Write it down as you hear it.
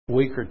a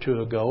week or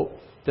two ago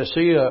to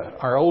see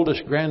our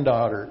oldest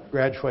granddaughter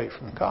graduate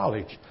from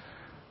college.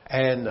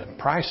 And the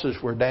prices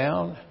were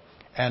down,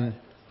 and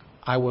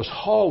I was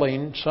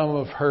hauling some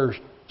of her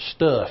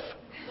stuff.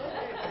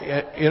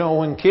 You know,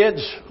 when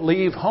kids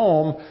leave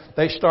home,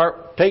 they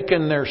start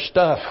taking their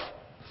stuff.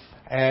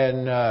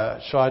 And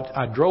so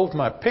I drove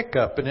my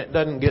pickup, and it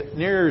doesn't get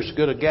near as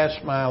good a gas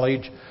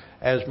mileage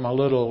as my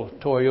little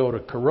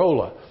Toyota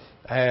Corolla.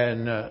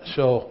 And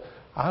so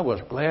I was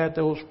glad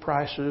those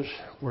prices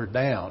were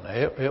down.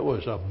 It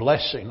was a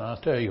blessing,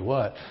 I'll tell you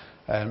what.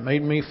 And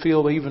made me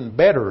feel even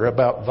better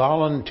about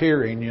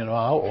volunteering. You know,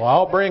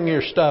 I'll bring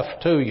your stuff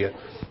to you.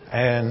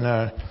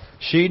 And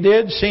she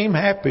did seem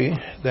happy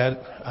that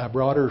I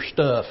brought her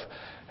stuff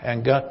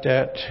and got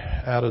that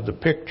out of the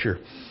picture.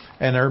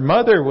 And her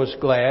mother was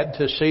glad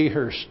to see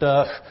her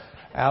stuff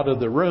out of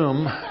the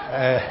room.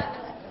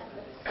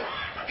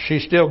 She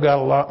still got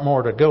a lot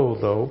more to go,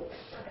 though.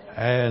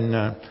 And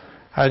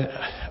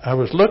I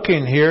was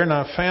looking here, and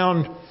I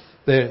found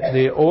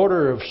the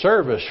order of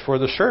service for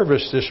the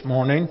service this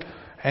morning.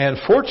 And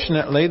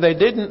fortunately, they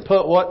didn't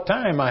put what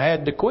time I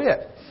had to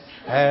quit.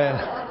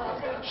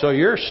 And so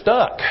you're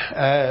stuck.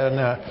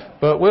 And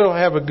but we'll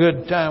have a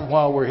good time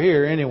while we're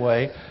here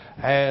anyway.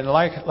 And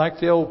like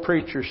the old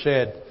preacher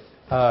said,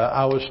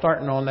 I was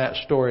starting on that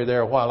story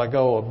there a while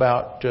ago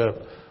about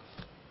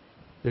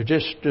there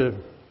just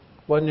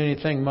wasn't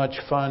anything much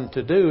fun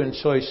to do. And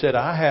so he said,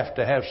 I have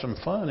to have some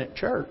fun at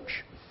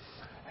church.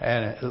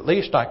 And at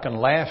least I can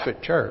laugh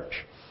at church.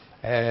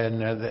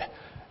 And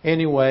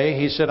anyway,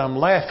 he said, I'm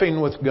laughing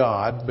with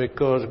God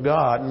because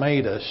God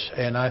made us.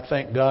 And I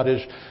think God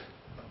is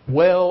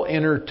well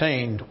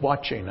entertained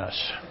watching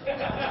us.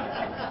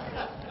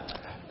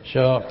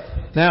 So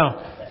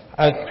now,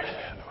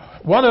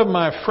 one of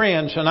my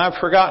friends, and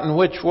I've forgotten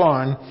which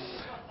one,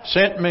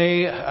 sent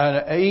me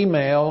an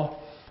email,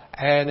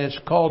 and it's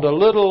called A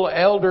Little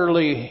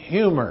Elderly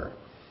Humor.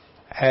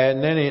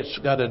 And then it's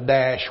got a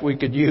dash. We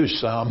could use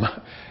some.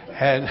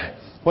 And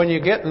when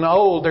you're getting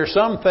old, there's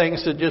some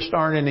things that just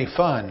aren't any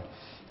fun.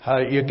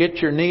 You get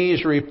your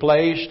knees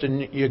replaced,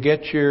 and you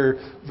get your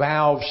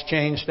valves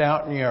changed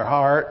out in your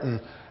heart, and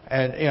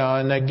you know,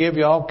 and they give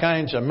you all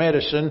kinds of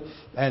medicine,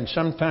 and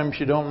sometimes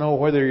you don't know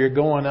whether you're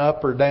going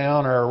up or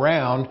down or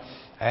around,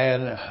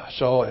 and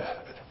so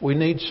we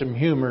need some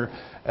humor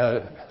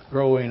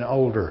growing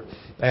older.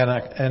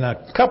 And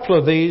a couple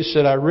of these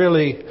that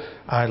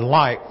I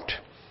liked,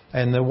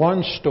 and the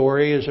one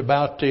story is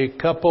about the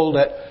couple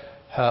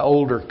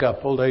older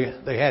couple.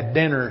 They had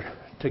dinner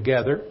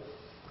together,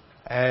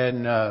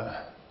 and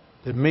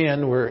the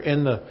men were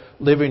in the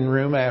living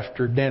room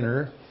after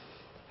dinner,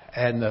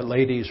 and the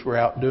ladies were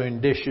out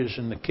doing dishes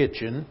in the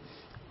kitchen,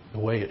 the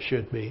way it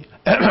should be.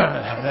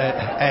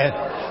 and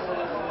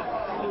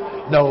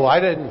no, I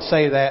didn't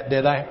say that,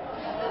 did I?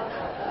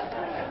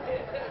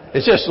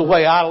 It's just the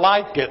way I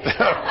like it.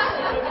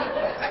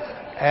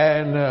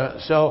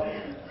 And so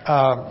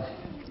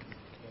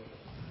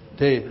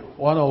the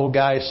one old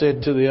guy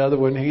said to the other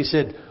one, he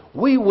said,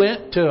 we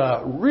went to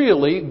a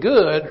really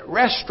good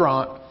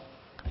restaurant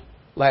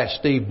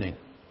last evening,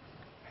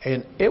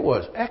 and it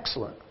was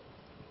excellent.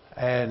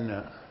 And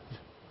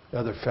the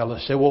other fellow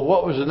said, well,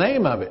 what was the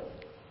name of it?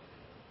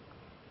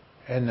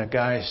 And the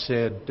guy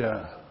said,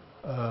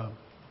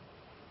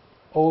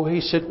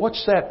 he said,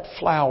 what's that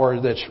flower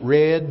that's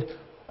red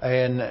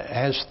and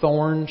has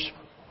thorns?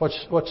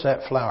 What's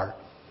that flower?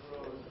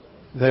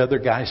 The other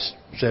guy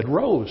said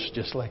rose,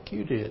 just like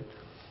you did.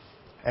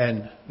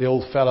 And the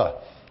old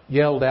fella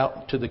yelled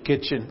out to the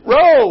kitchen,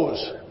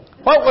 Rose!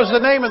 What was the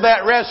name of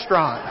that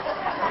restaurant?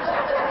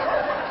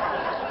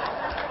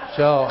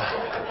 So,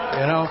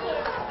 you know,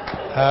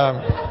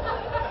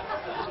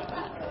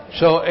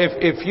 so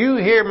if you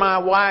hear my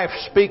wife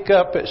speak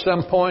up at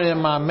some point in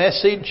my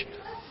message,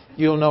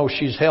 you'll know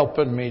she's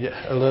helping me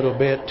a little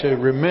bit to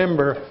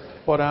remember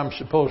what I'm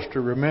supposed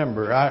to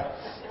remember.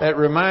 That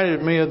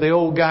reminded me of the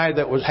old guy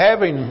that was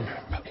having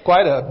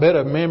quite a bit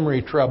of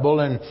memory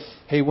trouble, and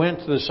he went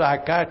to the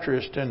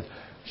psychiatrist, and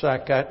the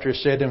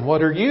psychiatrist said, and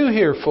what are you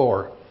here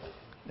for?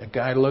 The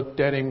guy looked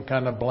at him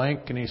kind of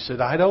blank, and he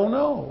said, I don't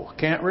know.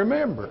 Can't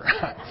remember.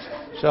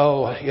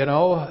 So, you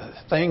know,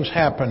 things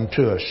happen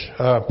to us.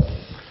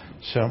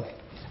 So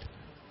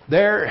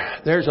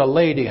there's a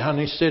lady,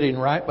 honey, sitting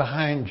right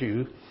behind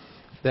you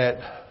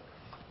that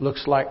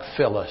looks like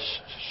Phyllis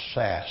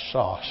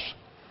Sauce.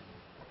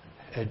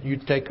 And you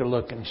take a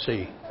look and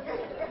see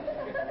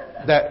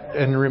that,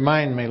 and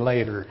remind me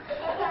later.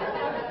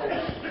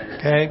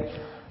 Okay.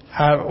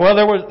 Well,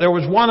 there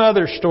was one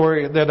other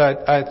story that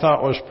I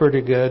thought was pretty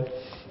good,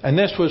 and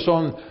this was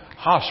on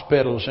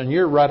hospitals, and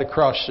you're right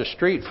across the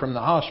street from the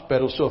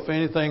hospital, so if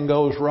anything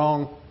goes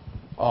wrong,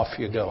 off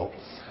you go.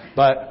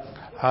 But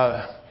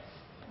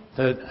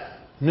the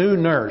new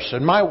nurse,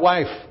 and my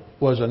wife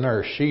was a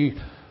nurse. She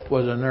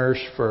was a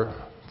nurse for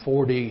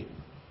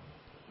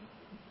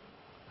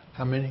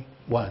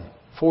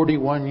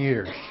 41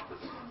 years,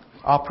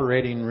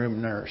 operating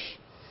room nurse.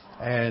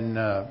 And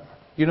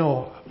you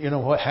know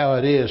how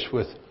it is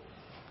with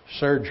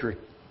surgery.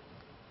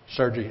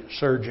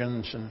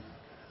 surgeons and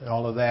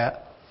all of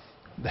that,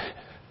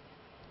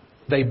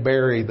 they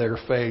bury their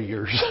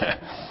failures.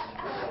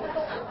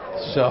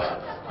 So,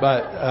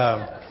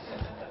 but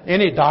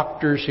any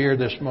doctors here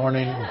this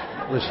morning,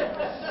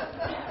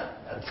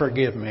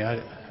 forgive me,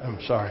 I'm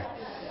sorry.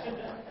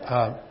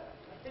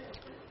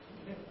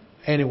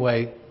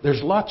 Anyway,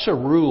 there's lots of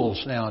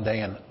rules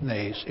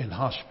nowadays in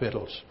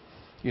hospitals.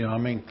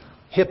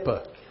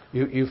 HIPAA.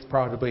 You've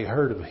probably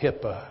heard of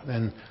HIPAA.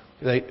 And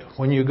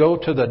when you go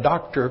to the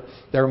doctor,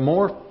 there are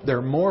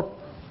more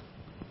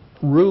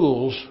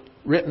rules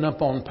written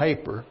up on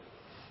paper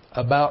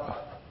about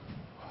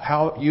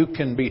how you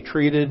can be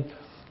treated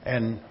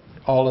and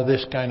all of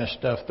this kind of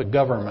stuff the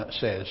government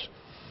says.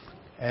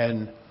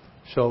 And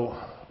so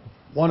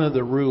one of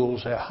the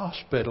rules at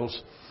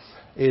hospitals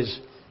is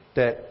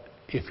that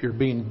if you're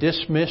being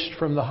dismissed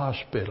from the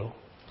hospital,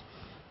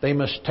 they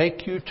must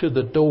take you to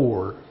the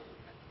door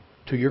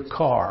to your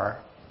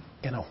car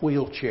in a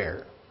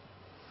wheelchair.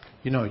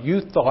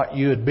 You thought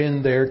you had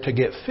been there to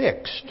get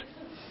fixed.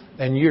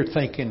 And you're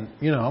thinking,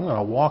 I'm going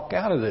to walk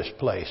out of this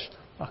place.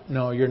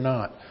 No, you're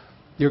not.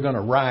 You're going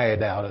to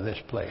ride out of this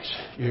place.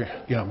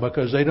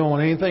 Because they don't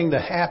want anything to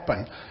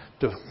happen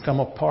to come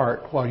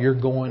apart while you're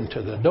going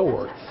to the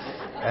door.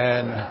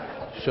 And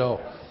so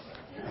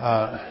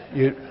the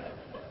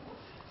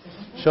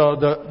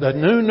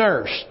new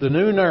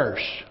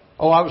nurse.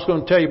 Oh, I was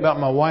going to tell you about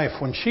my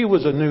wife. When she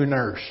was a new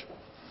nurse,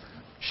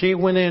 she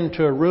went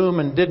into a room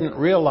and didn't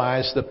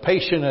realize the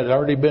patient had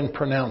already been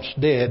pronounced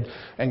dead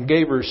and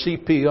gave her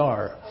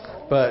CPR.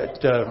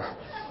 But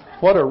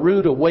what a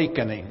rude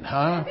awakening,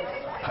 huh?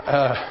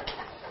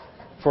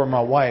 For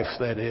my wife,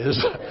 that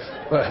is.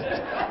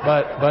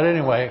 But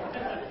anyway,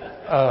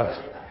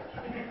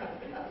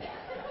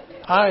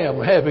 I am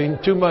having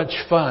too much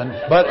fun.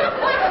 But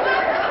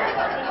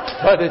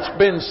it's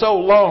been so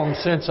long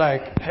since I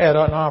had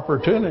an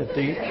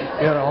opportunity,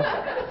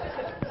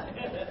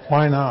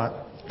 Why not?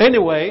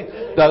 Anyway,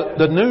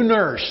 the new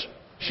nurse,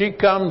 she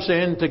comes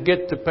in to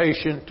get the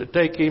patient, to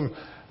take him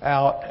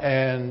out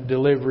and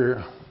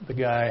deliver the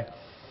guy.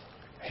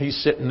 He's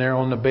sitting there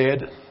on the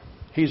bed.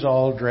 He's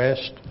all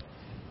dressed.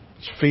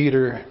 His feet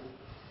are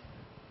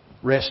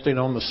resting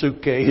on the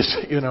suitcase,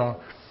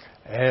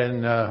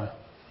 And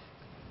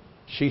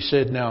she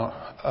said, now,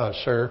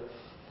 sir,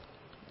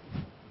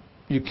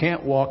 you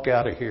can't walk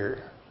out of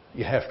here.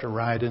 You have to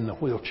ride in the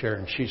wheelchair.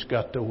 And she's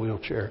got the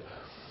wheelchair.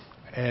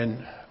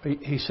 And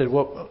he said,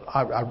 well,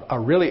 I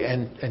really,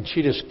 and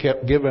she just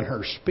kept giving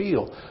her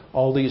spiel,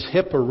 all these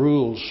HIPAA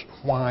rules,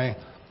 why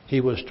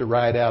he was to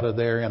ride out of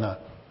there in a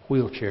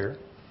wheelchair.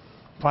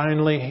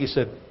 Finally, he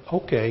said,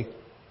 okay.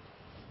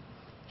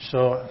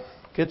 So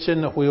gets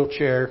in the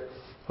wheelchair,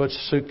 puts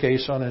the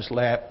suitcase on his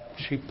lap.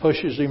 She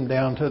pushes him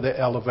down to the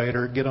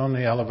elevator, get on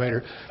the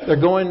elevator.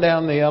 They're going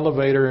down the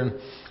elevator, and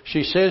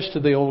she says to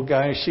the old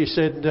guy, she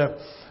said,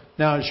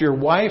 now is your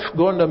wife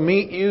going to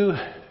meet you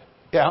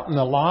out in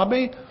the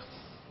lobby?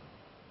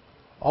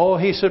 Oh,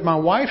 he said, my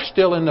wife's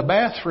still in the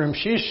bathroom.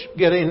 She's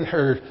getting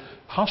her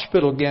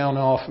hospital gown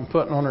off and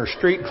putting on her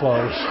street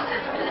clothes.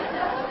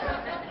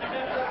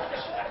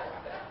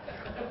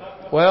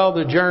 Well,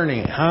 the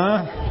journey,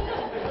 huh?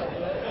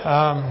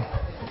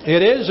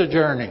 It is a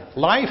journey.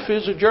 Life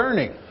is a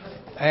journey.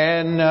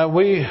 And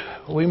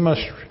we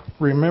must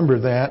remember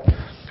that.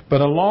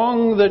 But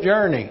along the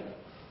journey,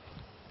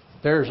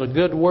 there's a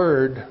good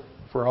word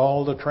for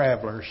all the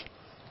travelers.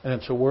 And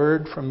it's a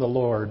word from the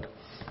Lord.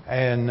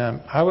 And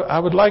I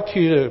would like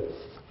you to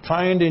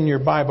find in your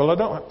Bible. I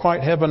don't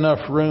quite have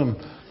enough room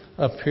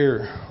up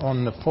here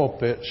on the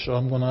pulpit, so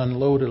I'm going to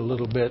unload it a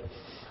little bit.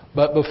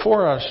 But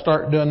before I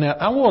start doing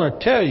that, I want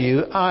to tell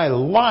you I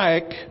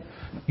like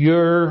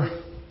your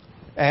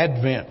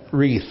Advent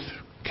wreath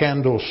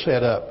candle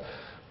set up.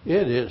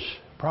 It is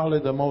probably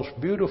the most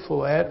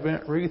beautiful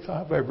Advent wreath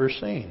I've ever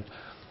seen.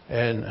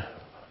 And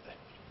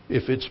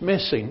if it's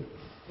missing,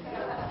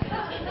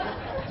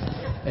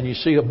 and you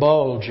see a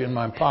bulge in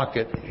my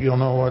pocket, you'll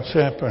know what's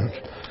happened.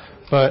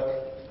 But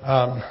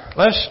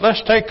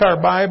let's take our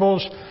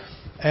Bibles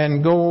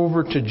and go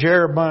over to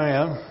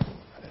Jeremiah.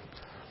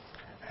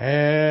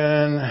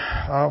 And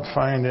I'll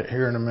find it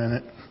here in a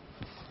minute.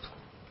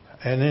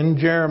 And in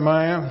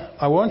Jeremiah,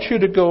 I want you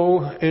to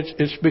go,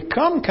 it's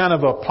become kind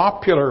of a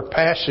popular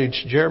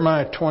passage,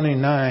 Jeremiah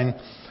 29.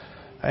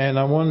 And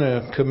I want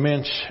to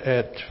commence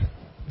at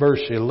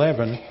verse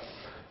 11.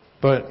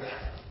 But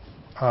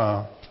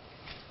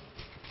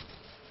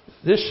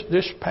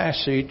this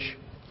passage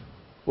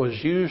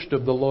was used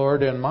of the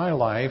Lord in my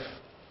life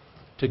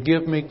to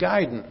give me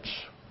guidance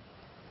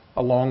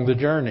along the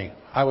journey.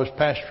 I was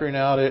pastoring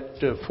out at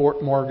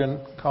Fort Morgan,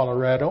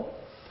 Colorado,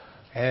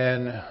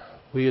 and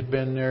we had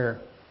been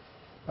there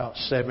about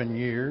 7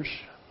 years,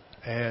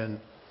 and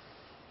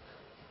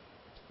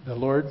the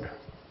Lord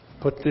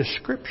put this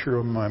scripture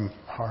on my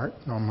heart,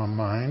 on my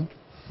mind.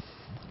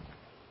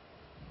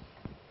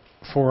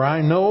 For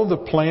I know the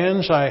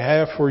plans I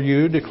have for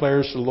you,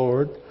 declares the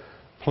Lord,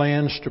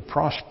 plans to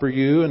prosper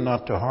you and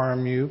not to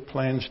harm you,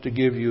 plans to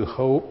give you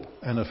hope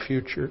and a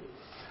future.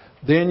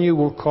 Then you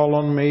will call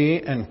on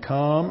me and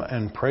come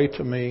and pray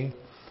to me,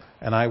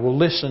 and I will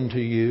listen to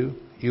you.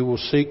 You will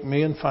seek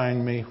me and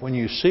find me when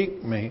you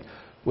seek me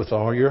with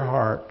all your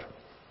heart.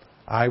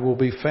 I will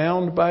be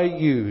found by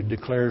you,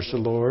 declares the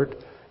Lord,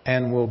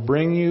 and will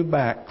bring you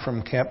back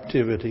from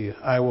captivity.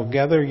 I will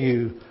gather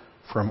you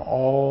from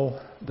all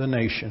the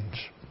nations.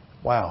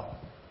 Wow.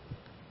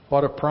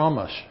 What a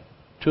promise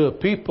to a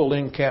people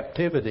in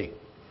captivity.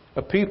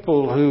 A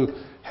people who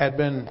had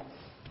been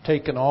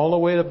taken all the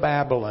way to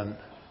Babylon.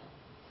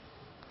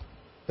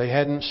 They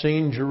hadn't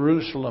seen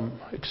Jerusalem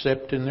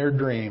except in their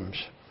dreams.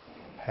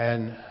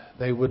 And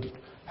they would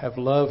have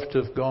loved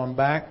to have gone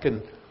back,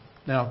 and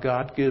now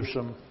God gives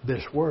them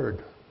this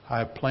word. I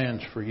have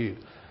plans for you.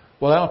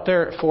 Well, out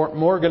there at Fort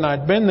Morgan,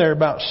 I'd been there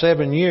about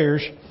 7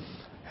 years,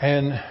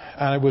 and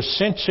I was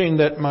sensing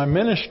that my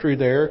ministry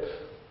there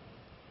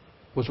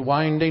was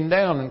winding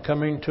down and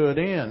coming to an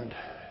end.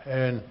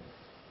 And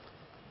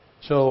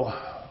so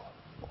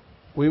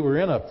we were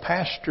in a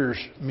pastor's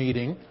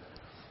meeting,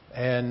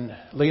 and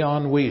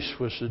Leon Weiss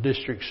was the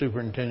district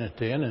superintendent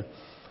then, and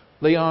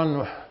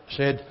Leon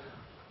said,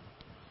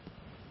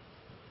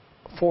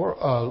 for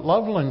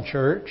Loveland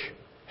Church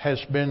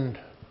has been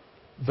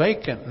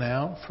vacant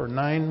now for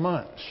 9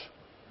 months.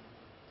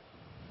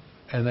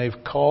 And they've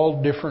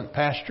called different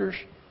pastors,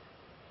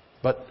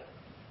 but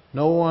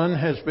no one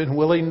has been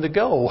willing to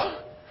go.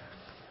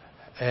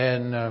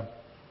 And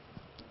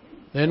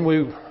then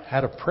we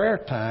had a prayer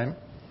time,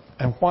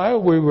 and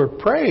while we were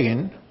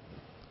praying,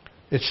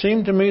 it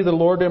seemed to me the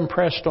Lord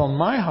impressed on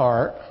my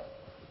heart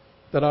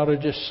that I ought to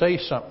just say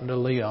something to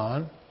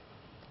Leon.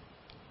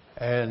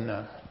 And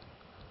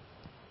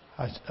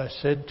I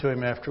said to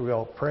him after we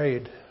all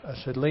prayed, I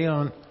said,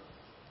 Leon,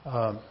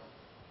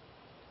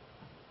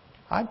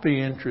 I'd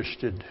be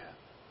interested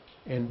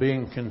in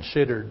being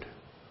considered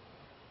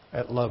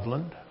at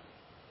Loveland.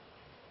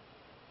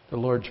 The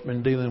Lord's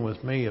been dealing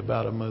with me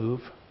about a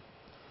move.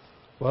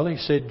 Well, he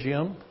said,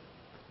 Jim,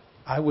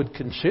 I would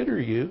consider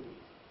you,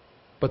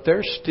 but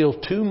there's still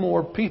 2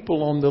 more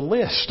people on the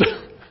list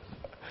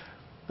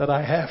that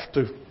I have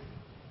to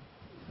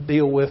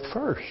deal with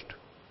first.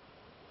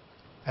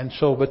 And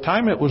so by the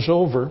time it was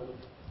over,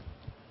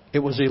 it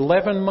was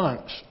 11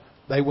 months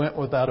they went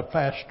without a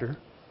pastor.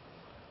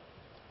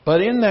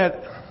 But in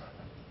that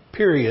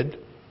period,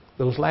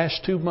 those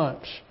last 2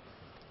 months,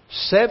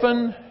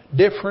 7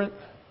 different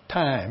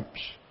times,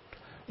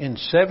 in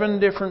 7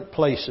 different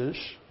places,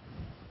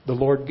 the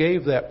Lord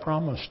gave that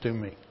promise to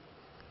me.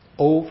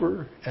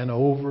 Over and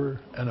over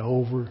and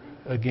over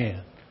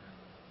again.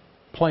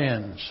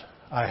 Plans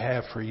I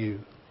have for you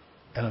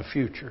and a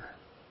future.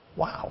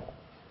 Wow.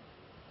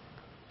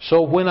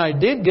 So when I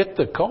did get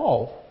the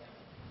call,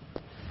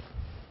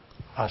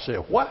 I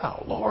said,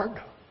 wow, Lord,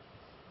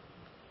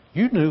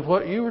 you knew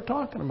what you were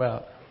talking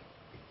about.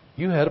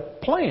 You had a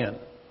plan.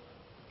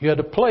 You had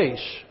a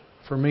place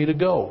for me to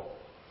go.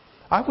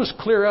 I was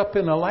clear up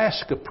in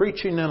Alaska,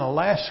 preaching in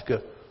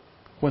Alaska,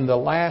 when the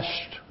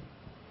last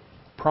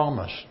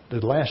promise,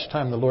 the last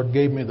time the Lord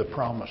gave me the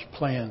promise,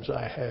 plans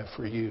I have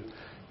for you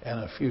and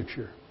a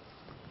future.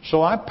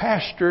 So I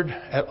pastored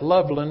at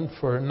Loveland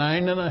for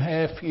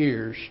 9.5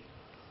 years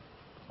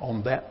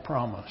on that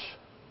promise.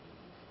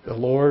 The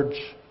Lord's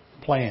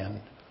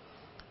plan,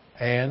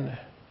 and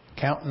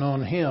counting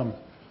on Him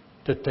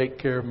to take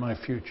care of my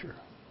future.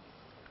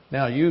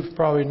 Now, you've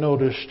probably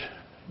noticed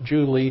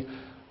Julie,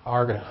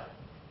 our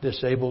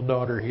disabled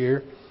daughter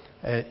here.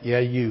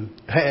 You.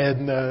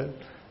 And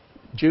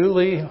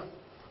Julie,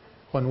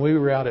 when we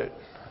were out at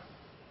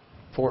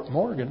Fort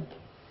Morgan,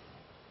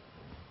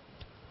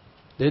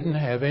 didn't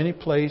have any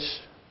place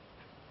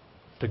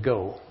to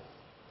go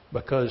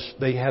because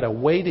they had a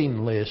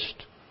waiting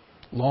list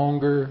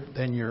longer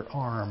than your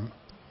arm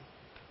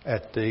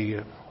at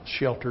the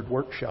sheltered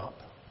workshop,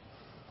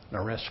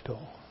 Naresco.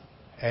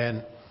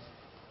 And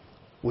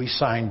we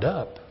signed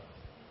up.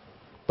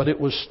 But it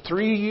was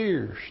 3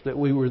 years that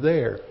we were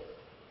there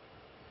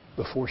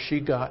before she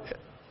got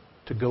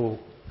to go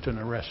to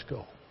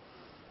Naresco.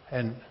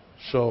 And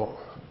so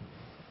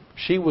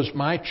she was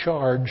my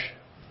charge,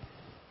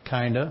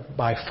 kind of,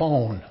 by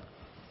phone.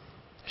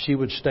 She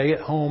would stay at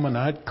home and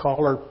I'd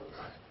call her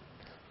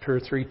 2 or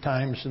 3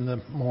 times in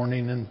the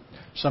morning and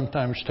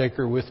sometimes take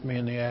her with me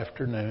in the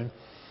afternoon.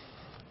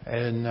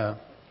 And I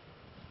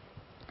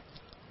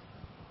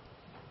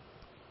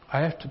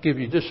have to give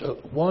you just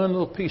one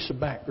little piece of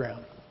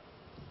background.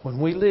 When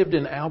we lived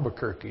in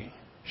Albuquerque,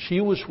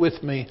 she was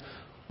with me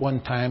one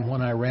time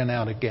when I ran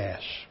out of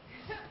gas.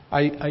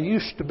 I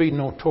used to be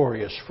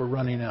notorious for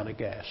running out of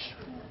gas.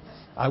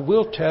 I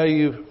will tell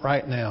you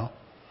right now,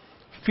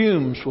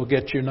 fumes will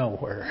get you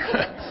nowhere.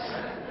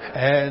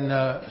 And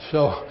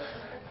so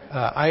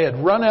I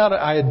had run out.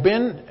 I had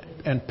been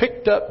and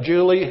picked up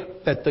Julie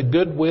at the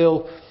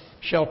Goodwill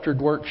Sheltered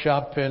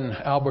Workshop in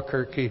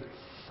Albuquerque.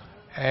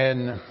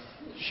 And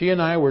she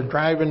and I were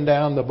driving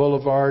down the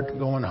boulevard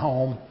going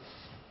home.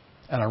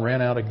 And I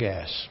ran out of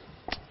gas.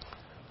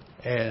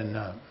 And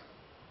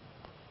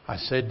I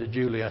said to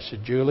Julie,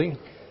 Julie,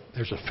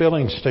 there's a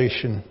filling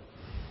station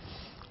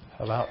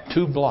about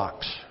 2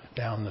 blocks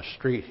down the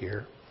street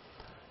here.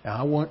 Now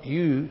I want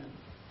you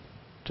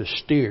to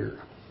steer,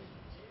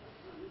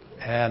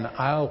 and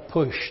I'll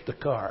push the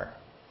car,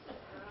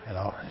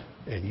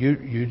 and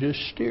you just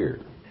steer.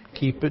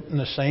 Keep it in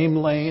the same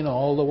lane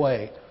all the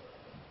way.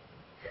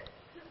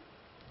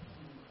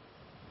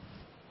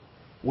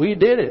 We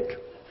did it.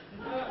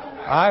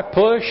 I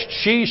pushed,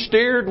 she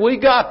steered, we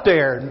got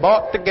there and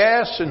bought the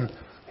gas, and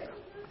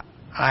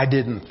I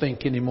didn't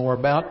think any more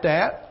about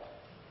that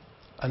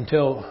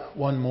until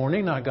one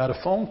morning I got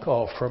a phone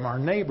call from our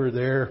neighbor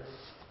there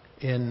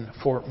in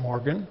Fort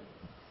Morgan.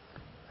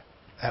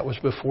 That was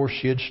before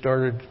she had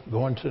started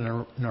going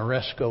to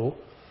Noresco.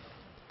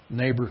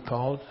 Neighbor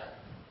called,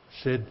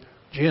 said,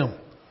 "Jim,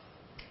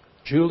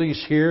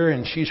 Julie's here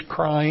and she's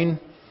crying,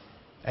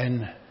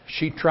 and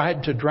she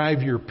tried to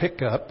drive your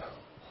pickup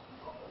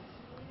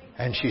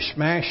and she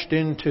smashed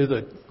into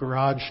the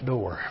garage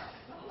door."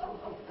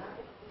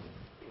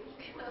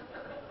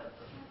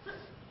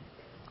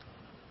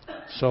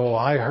 So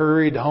I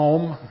hurried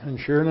home, and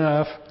sure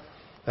enough,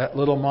 that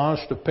little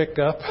Mazda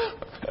pickup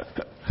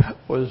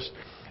was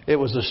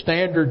a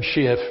standard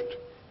shift,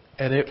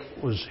 and it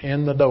was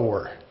in the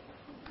door.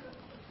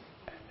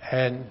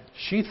 And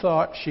she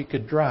thought she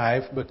could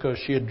drive because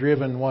she had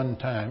driven one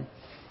time.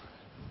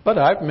 But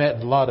I've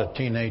met a lot of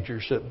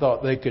teenagers that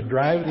thought they could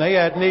drive, and they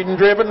hadn't even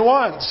driven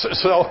once.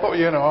 So,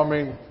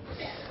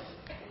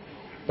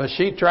 but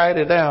she tried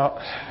it out,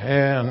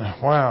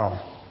 and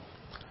wow.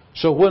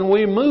 So when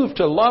we moved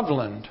to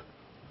Loveland,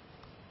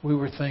 we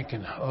were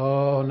thinking,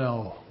 oh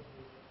no,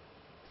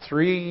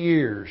 3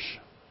 years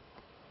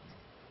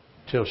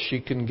till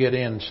she can get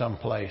in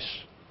someplace.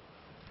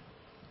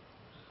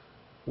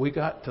 We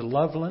got to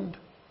Loveland.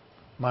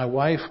 My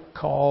wife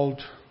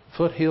called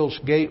Foothills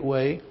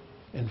Gateway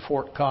in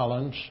Fort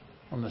Collins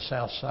on the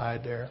south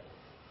side there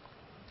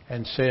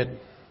and said,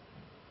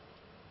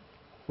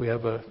 "We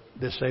have a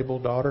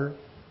disabled daughter.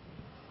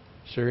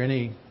 Is there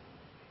any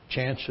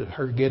chance of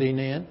her getting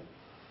in?"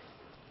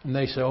 And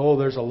they said, "Oh,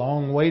 there's a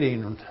long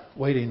waiting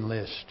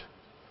list."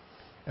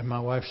 And my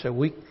wife said,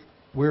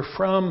 "We're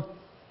from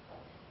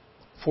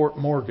Fort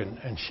Morgan,"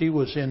 and she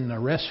was in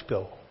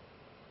Noresco.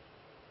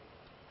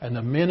 And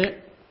the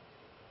minute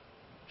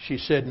she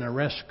said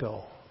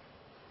Noresco,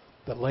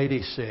 the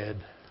lady said,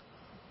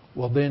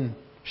 "Well, then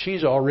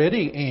she's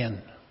already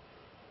in.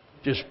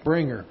 Just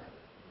bring her."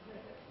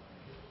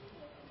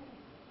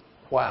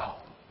 Wow.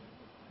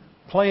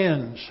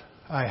 Plans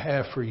I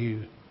have for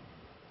you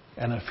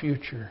and a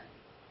future.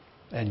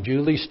 And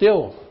Julie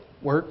still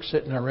works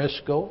at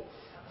Noresco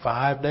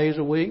 5 days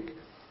a week,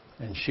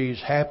 and she's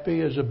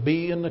happy as a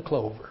bee in the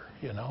clover,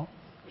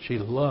 She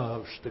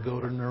loves to go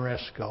to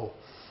Noresco.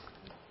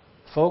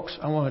 Folks,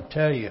 I want to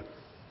tell you,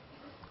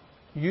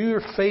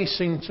 you're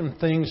facing some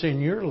things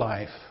in your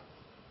life,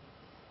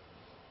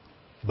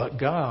 but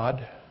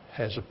God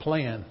has a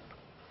plan.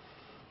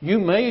 You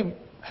may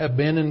have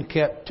been in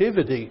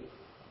captivity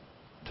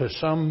to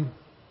some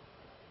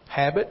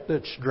habit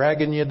that's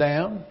dragging you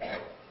down,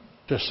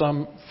 to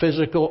some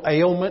physical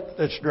ailment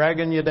that's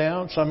dragging you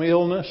down, some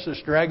illness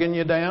that's dragging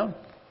you down.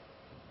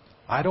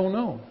 I don't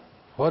know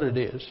what it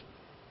is.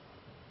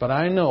 But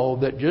I know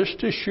that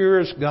just as sure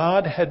as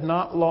God had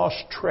not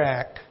lost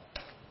track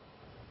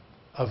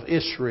of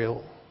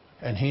Israel,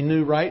 and He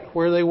knew right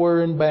where they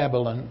were in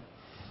Babylon,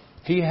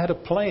 He had a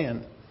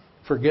plan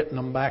for getting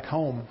them back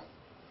home.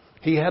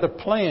 He had a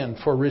plan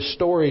for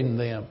restoring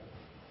them.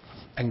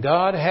 And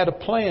God had a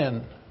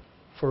plan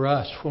for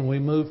us when we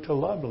moved to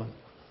Loveland.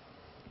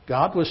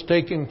 God was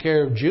taking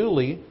care of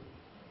Julie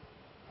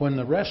when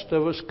the rest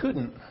of us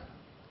couldn't.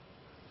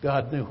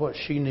 God knew what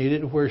she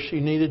needed, where she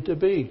needed to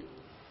be.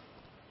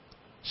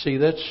 See,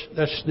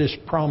 that's this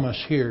promise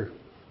here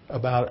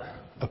about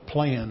a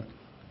plan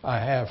I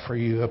have for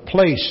you, a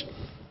place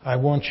I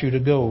want you to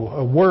go,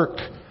 a work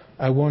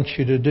I want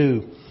you to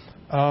do.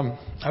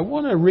 I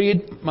want to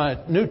read my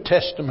New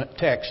Testament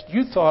text.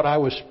 You thought I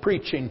was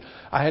preaching.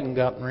 I hadn't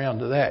gotten around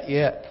to that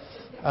yet.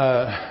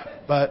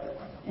 But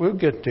we'll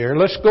get there.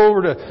 Let's go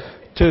over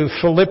to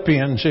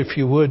Philippians, if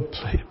you would,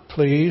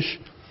 please.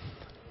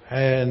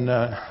 And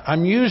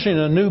I'm using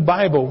a new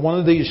Bible, one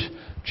of these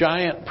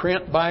giant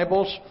print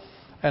Bibles,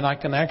 and I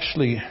can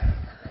actually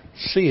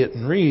see it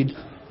and read.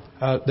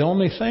 The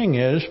only thing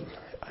is,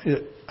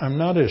 I'm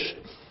not as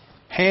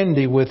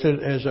handy with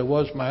it as I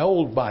was my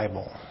old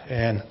Bible.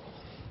 And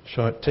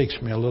so it takes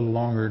me a little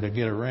longer to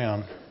get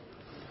around.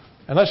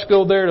 And let's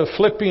go there to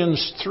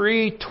Philippians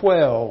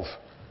 3:12.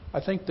 I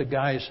think the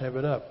guys have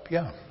it up.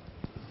 Yeah.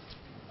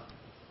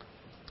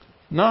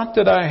 Not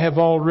that I have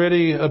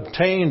already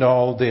obtained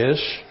all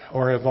this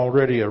or have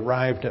already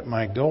arrived at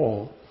my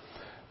goal,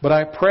 but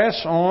I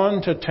press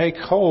on to take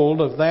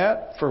hold of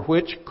that for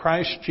which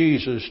Christ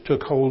Jesus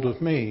took hold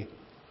of me.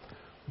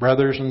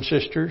 Brothers and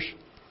sisters,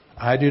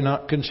 I do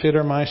not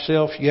consider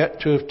myself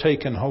yet to have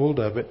taken hold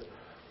of it,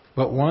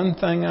 but one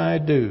thing I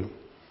do,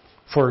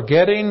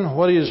 forgetting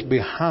what is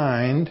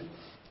behind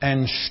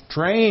and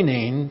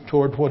straining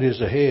toward what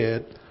is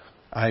ahead,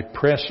 I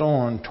press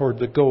on toward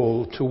the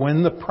goal to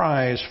win the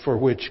prize for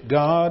which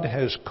God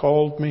has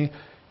called me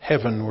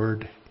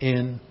heavenward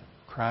in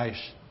Christ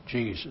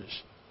Jesus.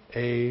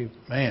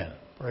 Amen.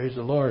 Praise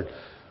the Lord.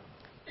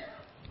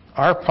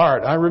 Our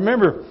part. I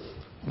remember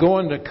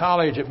going to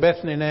college at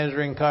Bethany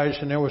Nazarene College,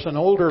 and there was an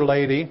older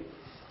lady.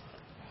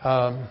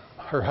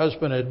 Her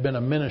husband had been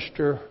a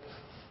minister.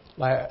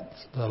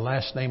 The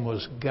last name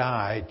was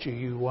Guy,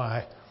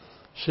 G-U-Y,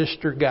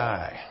 Sister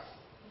Guy.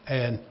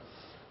 And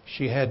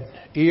she had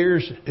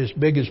ears as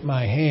big as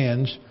my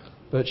hands,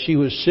 but she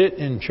would sit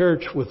in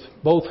church with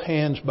both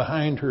hands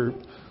behind her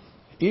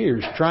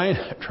ears,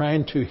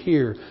 trying to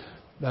hear.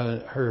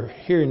 Her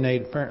hearing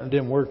aid apparently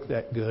didn't work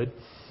that good,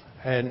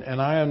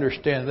 and I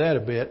understand that a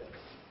bit.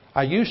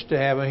 I used to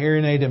have a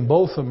hearing aid in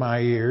both of my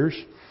ears,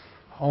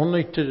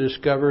 only to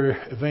discover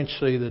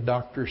eventually the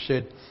doctor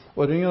said,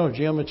 well, you know,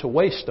 Jim, it's a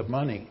waste of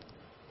money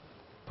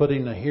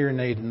putting a hearing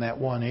aid in that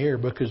one ear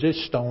because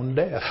it's stone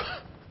deaf.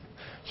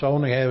 So I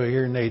only have a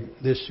hearing aid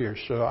this ear.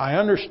 So I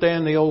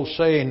understand the old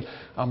saying,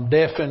 I'm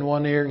deaf in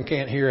one ear and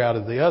can't hear out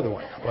of the other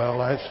one. Well,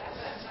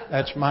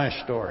 that's my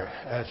story.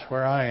 That's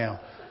where I am.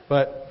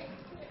 But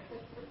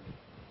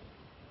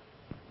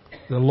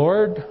the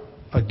Lord,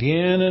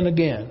 again and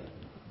again,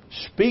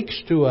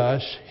 speaks to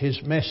us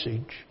His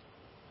message.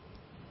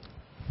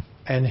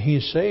 And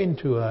He's saying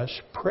to us,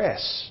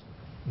 press.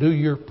 Do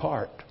your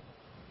part.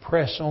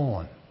 Press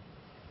on.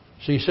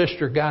 See,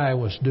 Sister Guy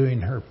was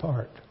doing her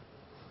part.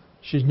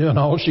 She's doing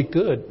all she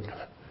could.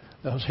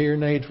 Those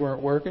hearing aids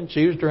weren't working.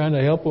 She was trying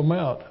to help them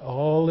out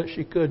all that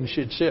she could. And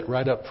she'd sit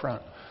right up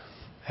front.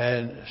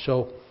 And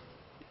so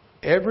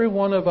every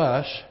one of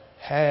us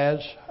has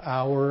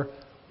our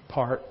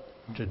part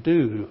to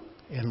do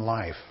in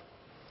life.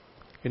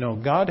 You know,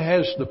 God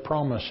has the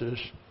promises,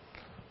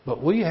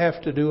 but we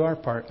have to do our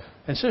part.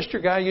 And Sister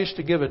Guy used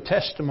to give a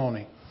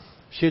testimony.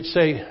 She'd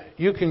say,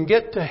 you can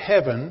get to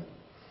heaven,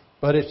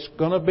 but it's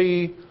going to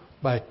be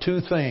by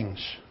two things.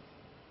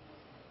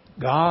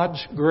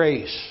 God's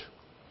grace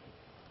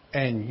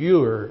and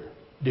your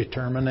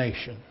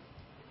determination.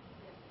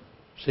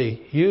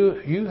 See,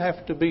 you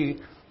have to be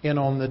in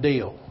on the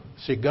deal.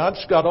 See,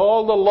 God's got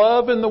all the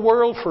love in the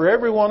world for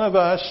every one of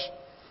us.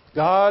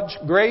 God's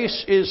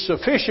grace is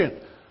sufficient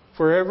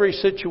for every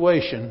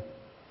situation.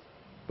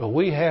 But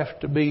we have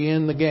to be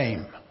in the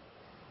game.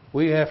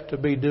 We have to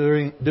be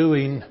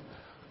doing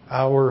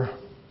our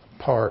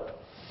part.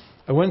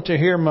 I went to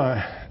hear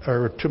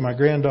to my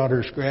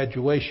granddaughter's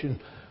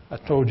graduation. I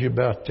told you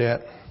about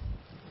that.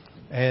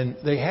 And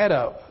they had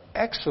an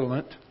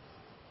excellent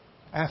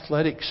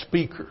athletic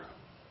speaker.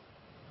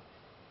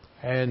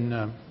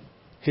 And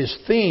his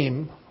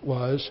theme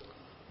was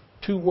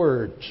 2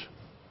 words.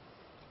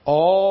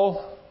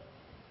 All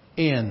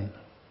in.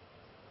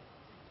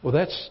 Well,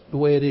 that's the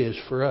way it is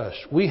for us.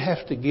 We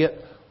have to get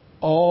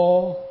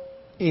all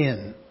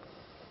in.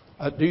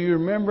 Do you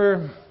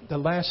remember the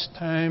last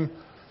time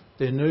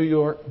the New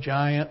York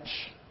Giants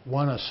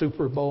won a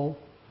Super Bowl?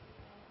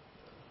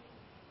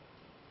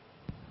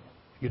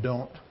 You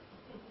don't?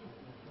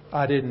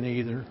 I didn't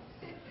either.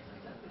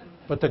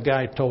 But the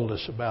guy told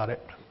us about it.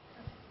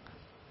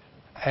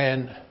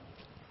 And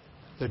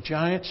the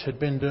Giants had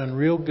been doing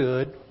real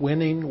good,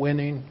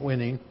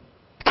 winning.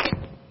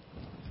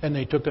 And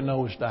they took a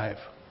nosedive.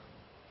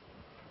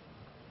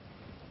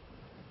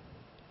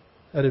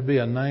 That'd be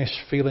a nice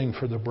feeling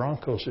for the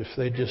Broncos if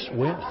they just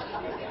win.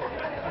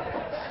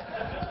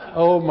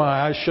 Oh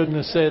my, I shouldn't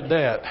have said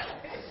that.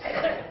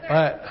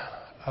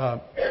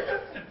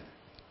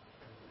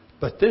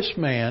 But this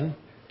man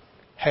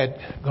had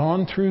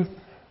gone through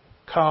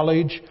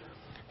college,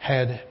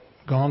 had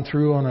gone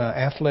through on an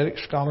athletic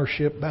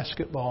scholarship,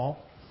 basketball,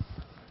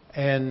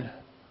 and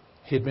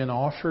he'd been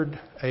offered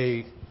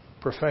a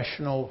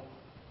professional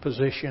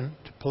position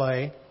to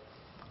play.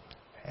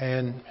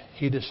 And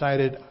he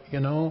decided,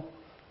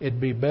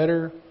 it'd be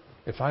better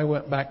if I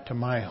went back to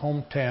my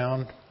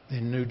hometown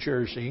in New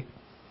Jersey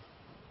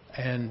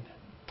and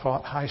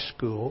taught high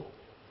school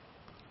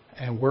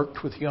and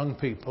worked with young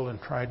people and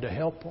tried to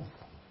help them.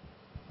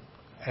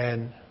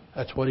 And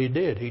that's what he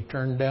did. He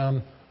turned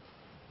down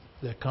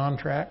the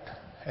contract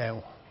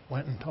and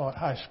went and taught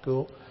high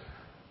school.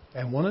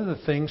 And one of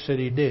the things that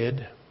he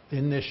did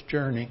in this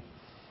journey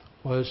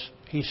was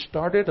he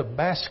started a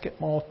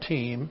basketball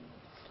team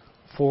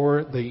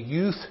for the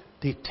youth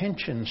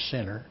detention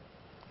center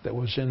that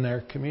was in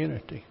their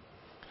community.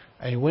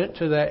 And he went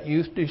to that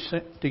youth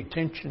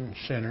detention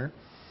center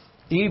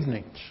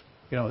evenings.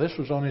 This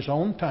was on his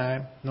own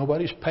time.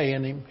 Nobody's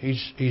paying him.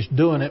 He's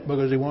doing it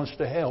because he wants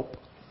to help.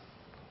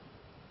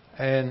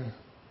 And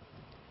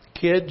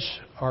kids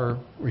are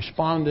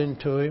responding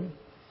to him.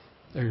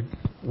 They're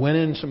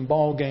winning some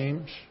ball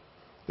games.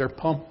 They're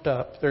pumped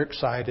up. They're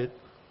excited.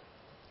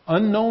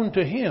 Unknown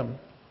to him,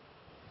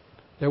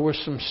 there were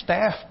some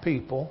staff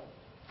people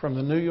from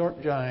the New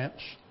York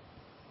Giants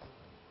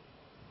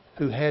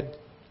who had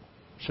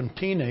some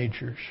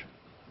teenagers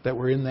that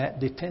were in that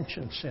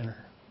detention center.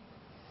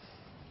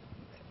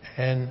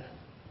 And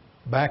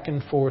back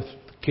and forth,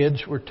 the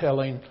kids were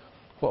telling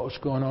what was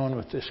going on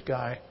with this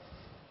guy.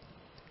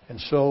 And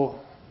so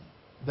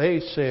they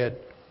said,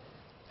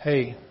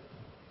 hey,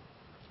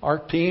 our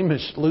team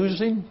is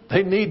losing.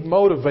 They need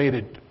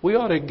motivated. We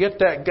ought to get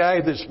that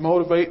guy that's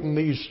motivating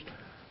these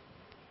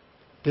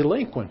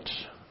delinquents.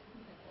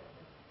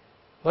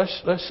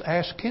 Let's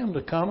ask him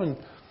to come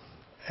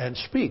and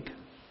speak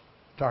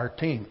to our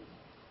team.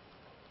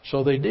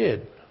 So they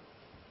did.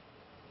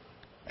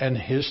 And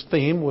his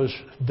theme was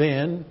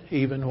then,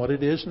 even what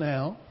it is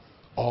now,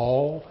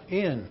 all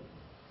in.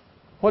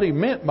 What he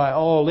meant by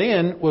all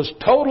in was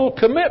total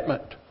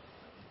commitment.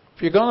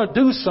 If you're going to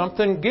do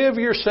something, give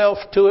yourself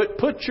to it,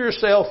 put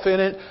yourself in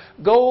it,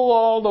 go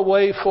all the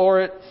way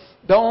for it.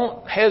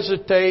 Don't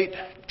hesitate,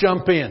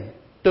 jump in,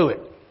 do it.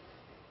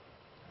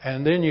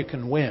 And then you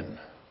can win.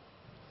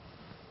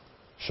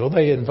 So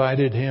they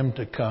invited him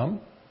to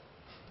come.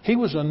 He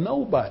was a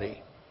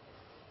nobody.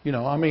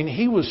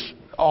 He was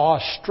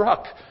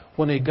awestruck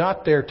when he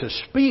got there to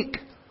speak.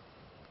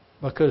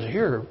 Because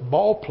here are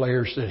ball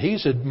players that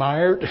he's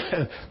admired,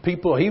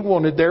 people he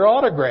wanted their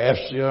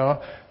autographs,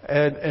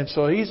 and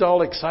so he's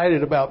all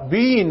excited about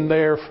being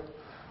there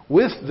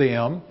with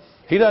them.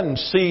 He doesn't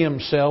see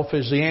himself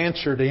as the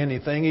answer to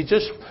anything. He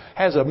just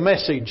has a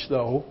message,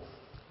 though.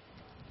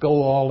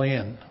 Go all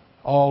in,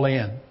 all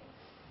in.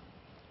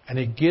 And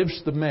he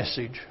gives the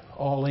message,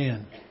 all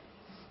in.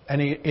 And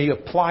he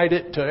applied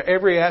it to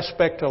every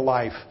aspect of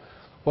life.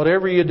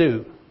 Whatever you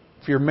do,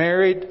 if you're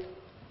married,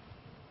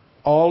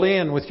 all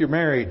in with your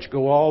marriage.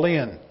 Go all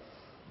in.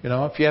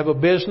 If you have a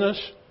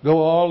business, go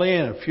all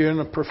in. If you're in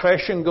a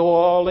profession, go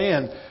all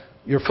in.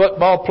 You're a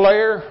football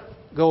player,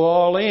 go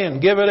all in.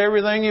 Give it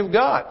everything you've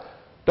got.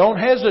 Don't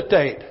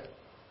hesitate.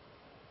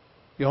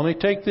 You only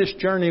take this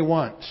journey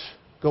once.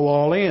 Go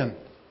all in.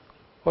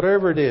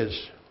 Whatever it is.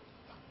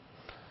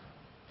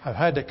 I've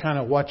had to kind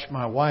of watch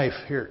my wife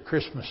here at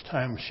Christmas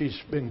time. She's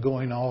been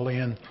going all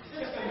in.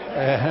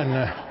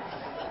 And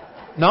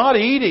not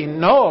eating,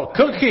 no,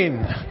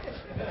 cooking.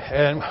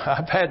 And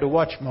I've had to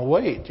watch my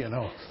weight,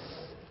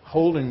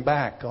 holding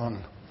back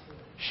on.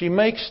 She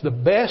makes the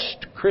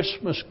best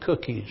Christmas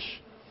cookies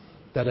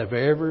that have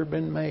ever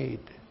been made.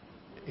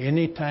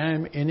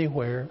 Anytime,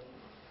 anywhere.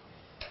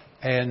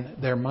 And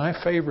they're my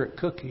favorite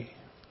cookie.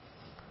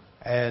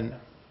 And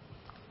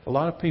a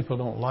lot of people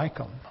don't like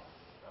them.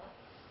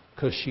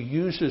 Because she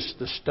uses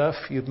the stuff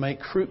you'd make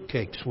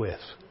fruitcakes with.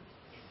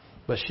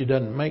 But she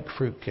doesn't make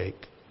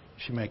fruitcake.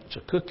 She makes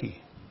a cookie.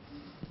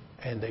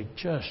 And they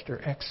just are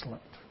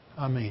excellent.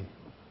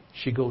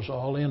 She goes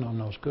all in on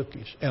those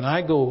cookies. And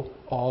I go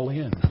all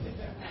in.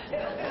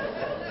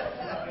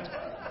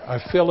 I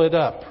fill it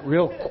up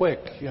real quick,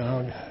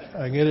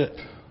 I get it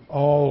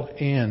all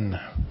in.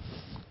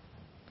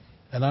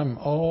 And I'm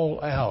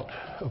all out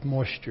of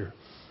moisture.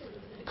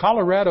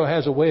 Colorado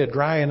has a way of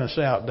drying us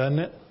out, doesn't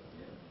it?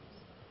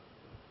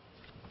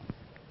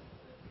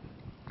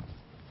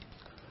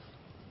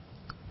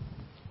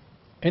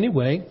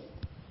 Anyway,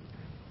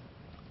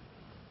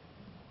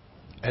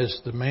 as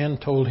the man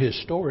told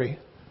his story,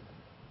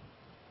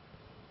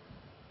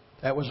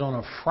 that was on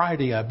a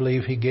Friday, I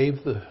believe, he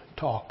gave the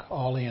talk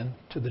all in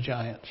to the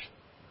Giants.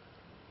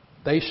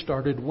 They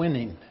started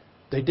winning.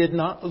 They did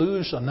not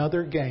lose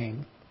another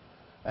game,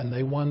 and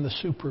they won the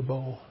Super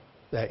Bowl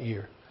that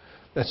year.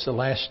 That's the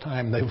last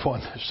time they've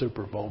won the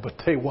Super Bowl, but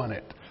they won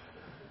it.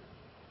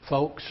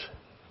 Folks,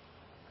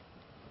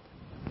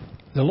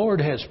 the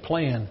Lord has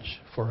plans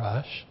for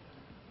us,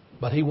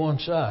 but He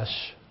wants us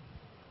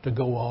to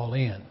go all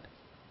in.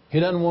 He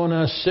doesn't want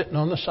us sitting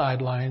on the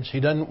sidelines. He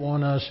doesn't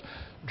want us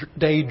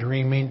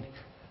daydreaming,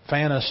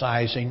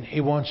 fantasizing.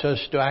 He wants us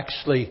to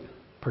actually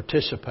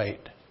participate,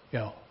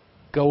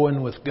 go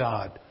in with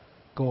God,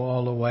 go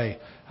all the way.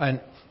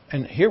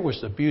 And here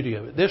was the beauty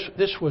of it.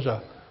 This was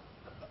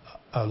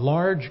a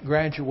large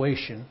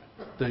graduation.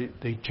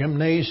 The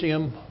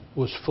gymnasium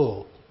was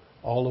full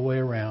all the way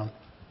around.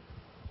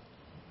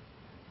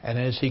 And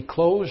as he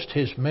closed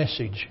his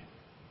message,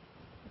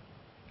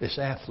 this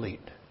athlete,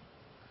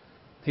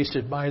 he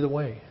said, by the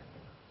way,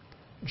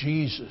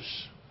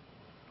 Jesus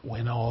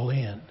went all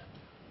in.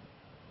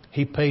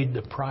 He paid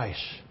the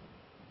price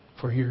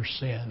for your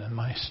sin and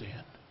my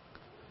sin.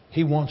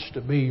 He wants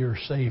to be your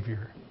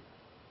Savior.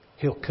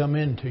 He'll come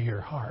into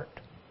your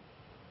heart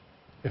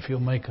if you'll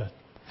make a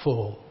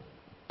full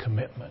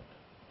commitment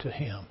to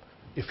Him.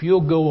 If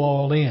you'll go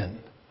all in,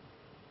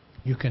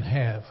 you can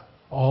have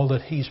all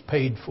that He's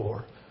paid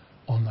for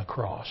on the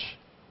cross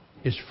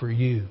is for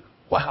you.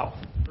 Wow.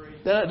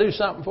 Did I do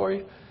something for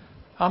you?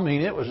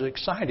 It was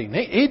exciting.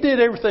 He did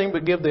everything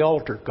but give the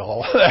altar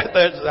call.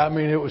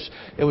 It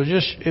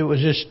was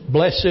just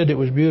blessed. It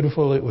was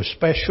beautiful. It was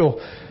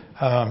special.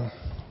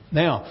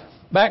 Now,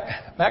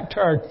 back to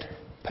our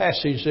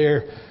passage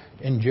there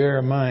in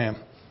Jeremiah.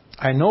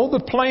 I know the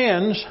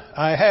plans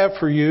I have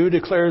for you,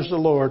 declares the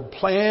Lord.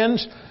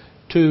 Plans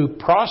to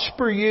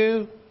prosper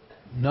you,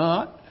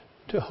 not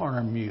to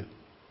harm you.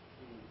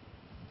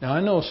 Now,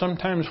 I know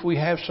sometimes we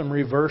have some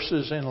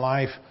reverses in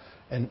life.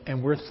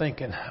 And we're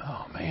thinking,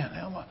 oh man,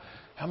 how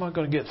am I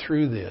going to get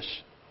through this?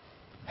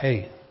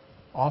 Hey,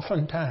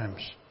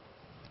 oftentimes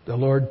the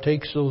Lord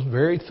takes those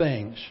very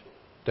things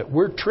that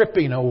we're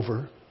tripping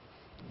over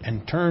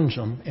and turns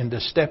them into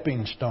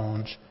stepping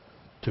stones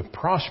to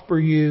prosper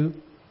you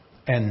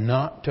and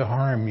not to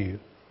harm you.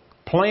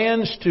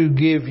 Plans to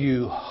give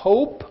you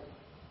hope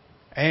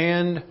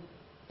and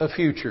a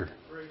future.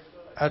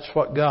 That's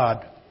what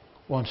God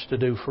wants to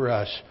do for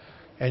us.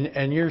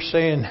 And you're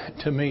saying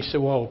to me,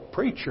 so, well,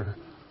 preacher,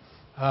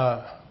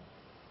 I'm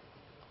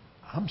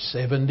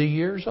 70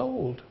 years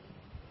old.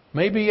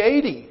 Maybe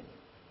 80.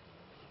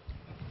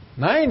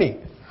 90.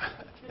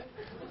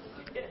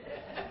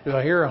 Do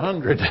I hear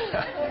 100?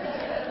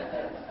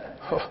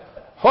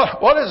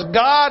 What does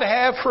God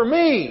have for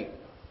me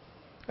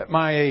at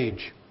my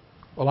age?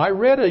 Well, I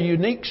read a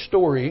unique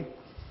story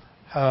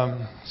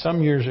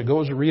some years ago. It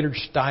was a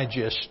Reader's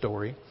Digest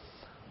story.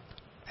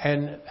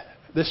 And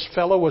this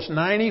fellow was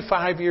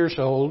 95 years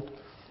old,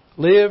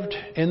 lived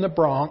in the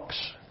Bronx,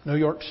 New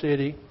York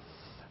City.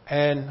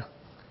 And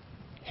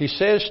he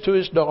says to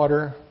his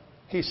daughter,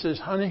 he says,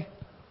 honey,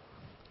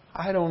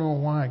 I don't know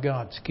why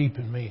God's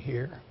keeping me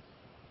here.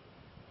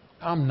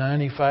 I'm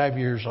 95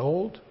 years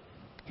old.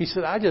 He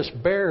said, I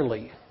just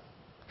barely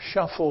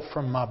shuffle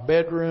from my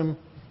bedroom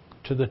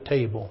to the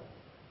table.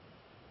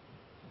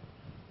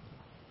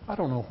 I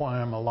don't know why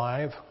I'm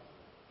alive.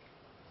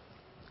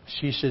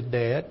 She said,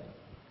 Dad,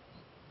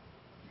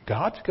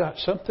 God's got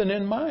something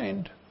in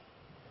mind.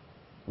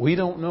 We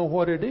don't know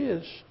what it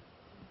is.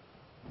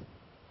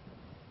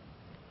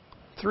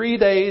 3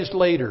 days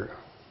later,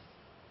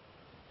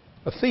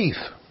 a thief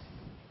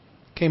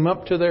came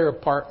up to their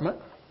apartment,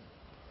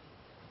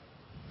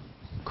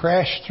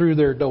 crashed through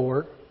their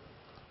door.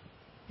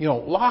 You know,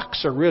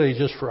 locks are really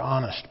just for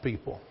honest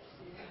people.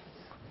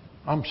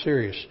 I'm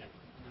serious.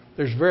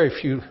 There's very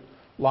few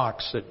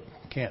locks that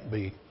can't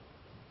be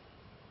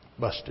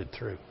busted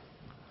through.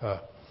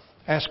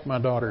 Ask my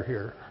daughter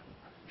here.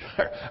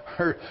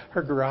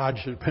 Her garage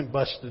has been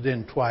busted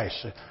in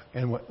twice.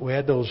 And we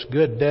had those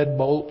good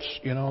deadbolts,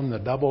 you know, and the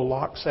double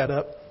lock set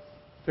up.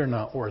 They're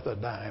not worth a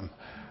dime.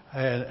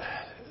 And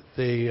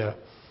they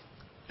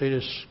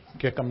just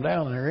kick them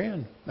down and they're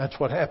in. That's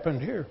what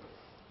happened here.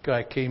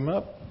 Guy came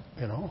up,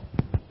 you know.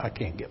 I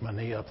can't get my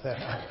knee up that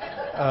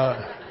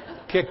high.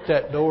 Kicked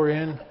that door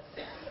in.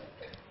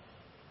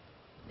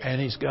 And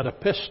he's got a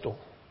pistol.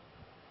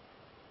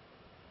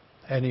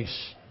 And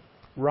he's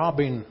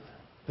robbing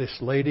this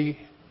lady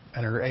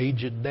and her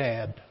aged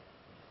dad.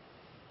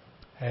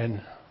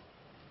 And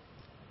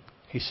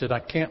he said, I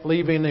can't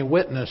leave any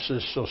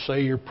witnesses, so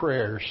say your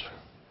prayers.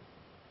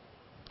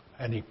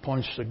 And he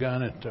points the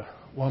gun at the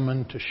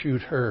woman to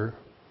shoot her.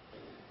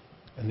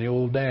 And the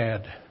old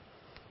dad,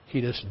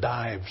 he just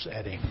dives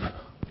at him.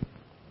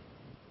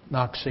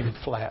 Knocks him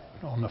flat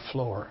on the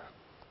floor.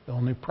 The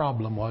only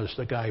problem was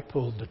the guy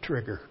pulled the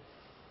trigger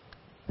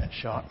and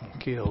shot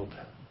and killed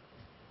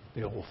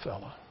the old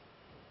fella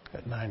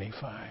at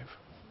 95.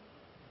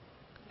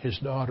 His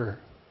daughter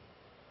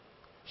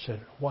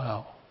said,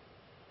 wow,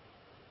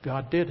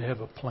 God did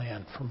have a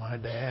plan for my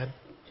dad.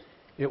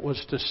 It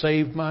was to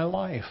save my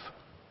life,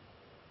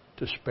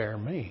 to spare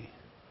me.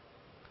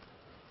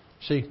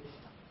 See,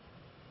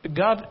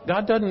 God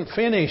doesn't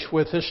finish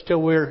with us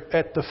till we're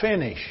at the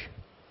finish.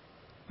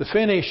 The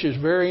finish is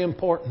very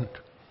important.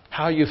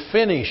 How you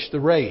finish the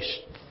race.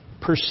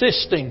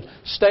 Persisting,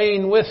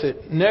 staying with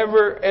it.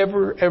 Never,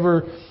 ever,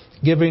 ever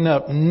giving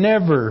up.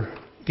 Never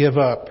give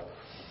up.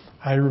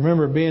 I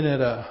remember being at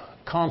a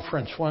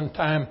conference one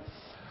time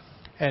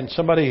and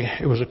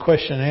it was a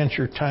question and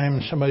answer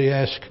time. Somebody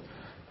asked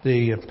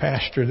the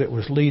pastor that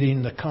was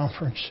leading the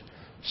conference,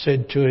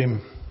 said to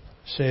him,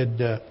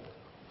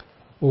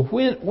 well,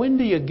 when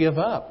do you give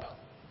up?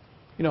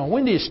 You know,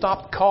 when do you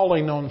stop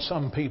calling on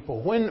some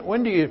people?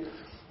 When do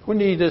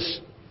you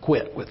just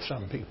quit with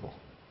some people?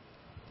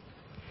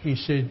 He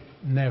said,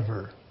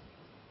 never.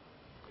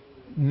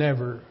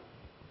 Never.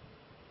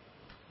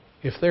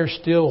 If they're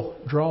still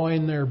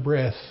drawing their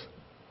breath,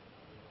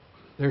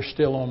 they're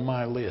still on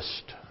my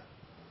list.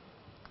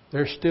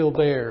 They're still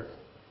there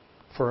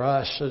for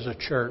us as a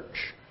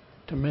church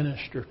to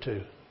minister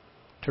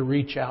to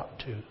reach out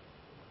to.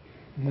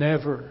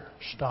 Never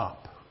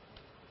stop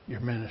your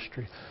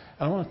ministry.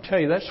 I want to tell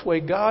you, that's the way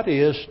God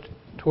is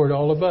toward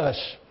all of us.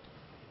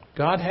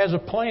 God has a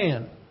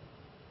plan.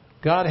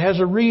 God has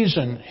a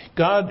reason.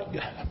 God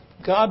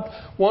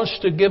wants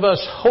to give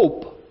us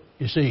hope.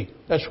 You see,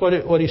 that's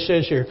what He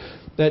says here,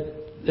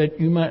 that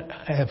you might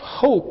have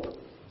hope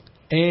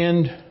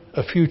and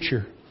a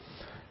future.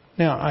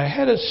 Now, I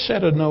had a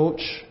set of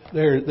notes.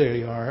 There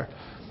you are.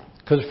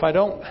 Because if I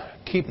don't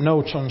keep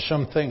notes on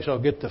some things,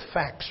 I'll get the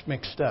facts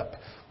mixed up.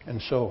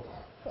 And so,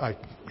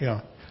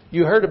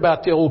 you heard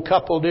about the old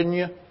couple, didn't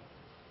you?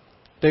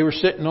 They were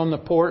sitting on the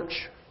porch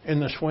in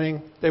the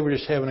swing. They were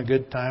just having a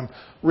good time,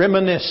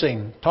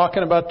 reminiscing,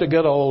 talking about the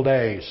good old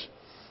days.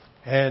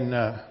 And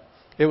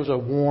it was a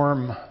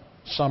warm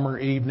summer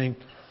evening.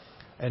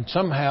 And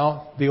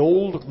somehow the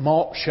old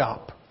malt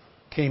shop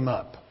came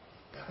up.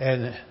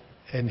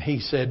 And he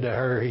said to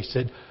her,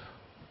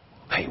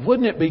 hey,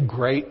 wouldn't it be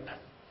great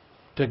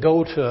to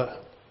go to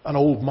an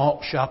old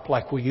malt shop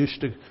like we used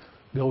to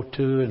go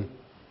to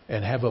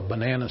and have a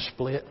banana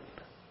split?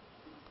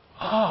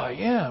 Oh,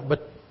 yeah,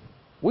 but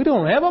We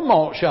don't have a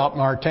malt shop in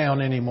our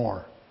town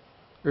anymore.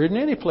 There isn't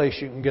any place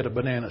you can get a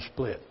banana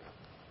split.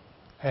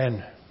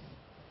 And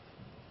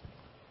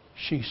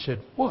she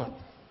said, what?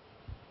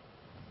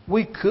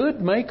 We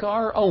could make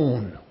our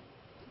own.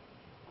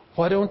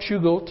 Why don't you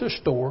go to the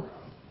store,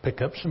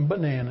 pick up some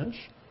bananas,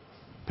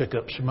 pick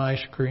up some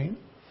ice cream,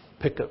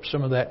 pick up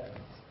some of that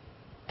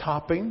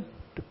topping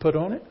to put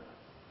on it?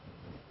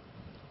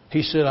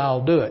 He said,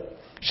 I'll do it.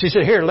 She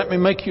said, here, let me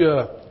make you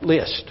a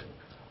list.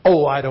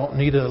 Oh, I don't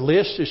need a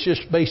list. It's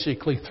just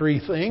basically 3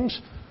 things.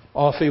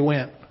 Off he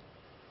went.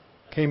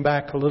 Came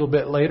back a little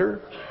bit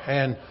later,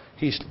 and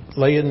he's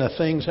laying the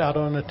things out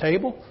on the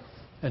table,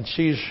 and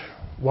she's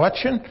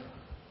watching,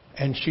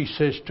 and she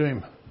says to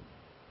him,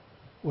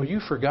 well,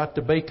 you forgot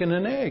the bacon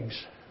and eggs.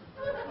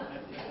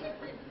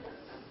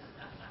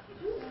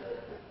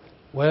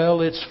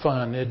 Well, it's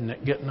fun, isn't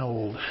it, getting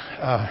old?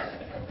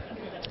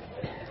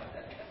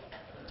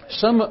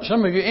 Some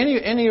of you,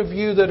 any of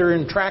you that are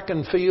in track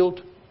and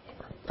field,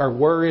 or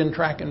were in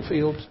track and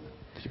field,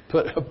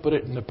 put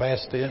it in the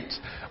past tense,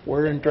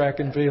 were in track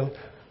and field.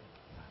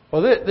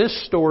 Well,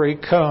 this story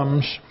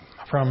comes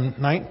from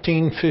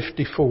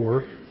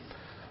 1954.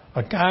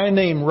 A guy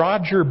named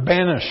Roger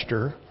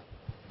Bannister,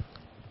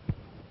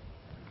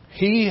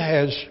 he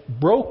has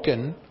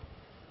broken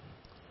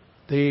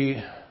the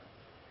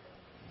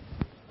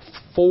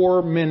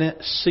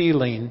 4-minute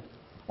ceiling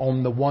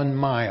on the 1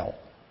 mile.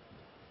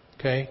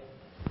 Okay?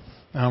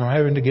 Now I'm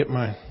having to get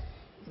my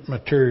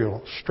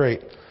material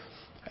straight.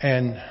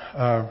 And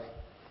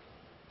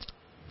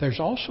there's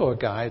also a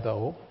guy,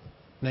 though,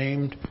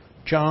 named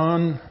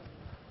John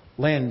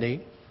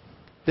Landy.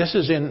 This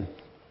is in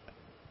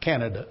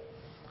Canada.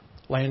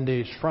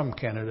 Landy's from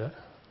Canada.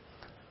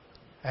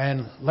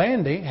 And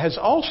Landy has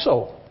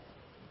also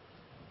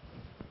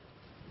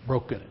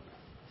broken it.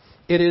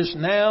 It is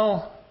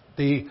now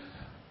the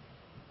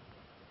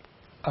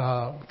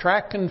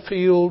track and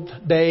field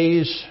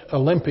days,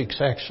 Olympics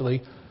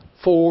actually,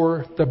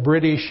 for the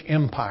British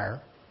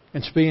Empire.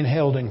 It's being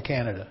held in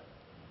Canada.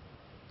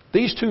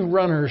 These 2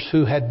 runners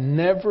who had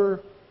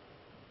never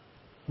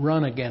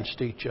run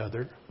against each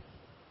other,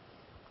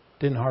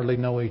 didn't hardly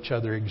know each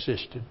other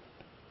existed,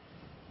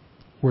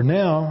 were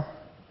now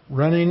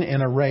running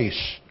in a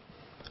race.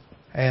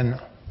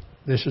 And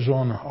this is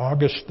on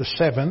August the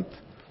 7th.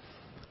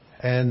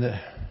 And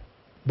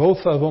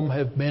both of them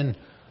have been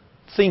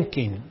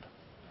thinking,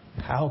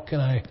 how can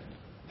I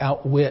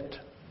outwit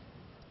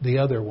the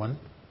other one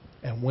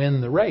and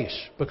win the race?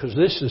 Because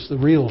this is the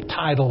real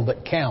title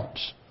that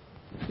counts.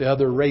 The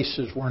other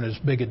races weren't as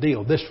big a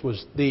deal. This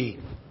was the,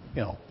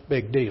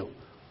 big deal.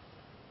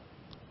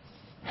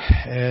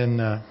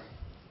 And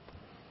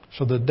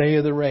so the day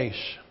of the race,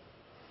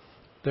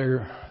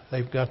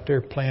 they've got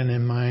their plan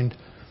in mind.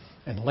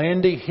 And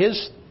Landy,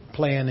 his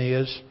plan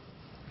is,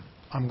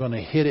 I'm going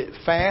to hit it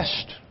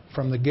fast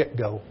from the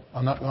get-go.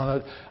 I'm not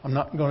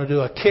going to do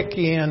a kick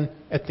in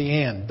at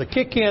the end. The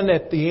kick in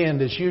at the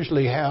end is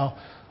usually how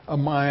a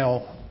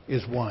mile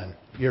is won.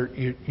 You're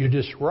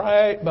just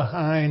right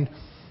behind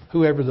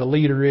whoever the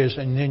leader is,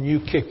 and then you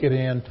kick it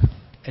in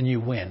and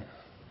you win.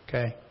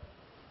 Okay?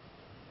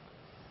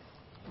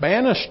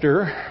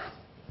 Bannister,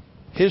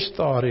 his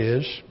thought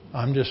is,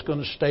 I'm just going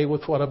to stay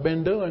with what I've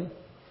been doing.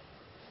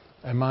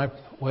 And my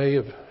way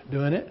of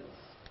doing it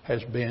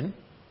has been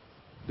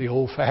the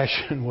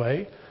old-fashioned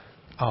way.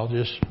 I'll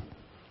just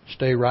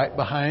stay right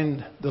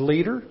behind the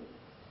leader,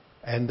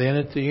 and then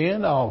at the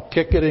end, I'll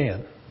kick it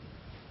in.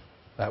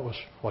 That was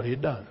what he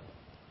had done.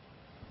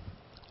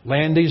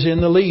 Landy's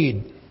in the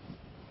lead,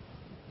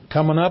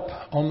 coming up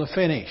on the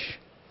finish.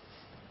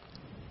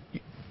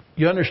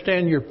 You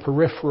understand your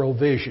peripheral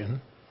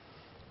vision.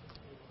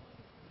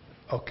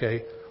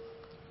 Okay.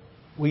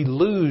 We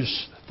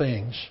lose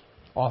things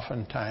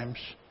oftentimes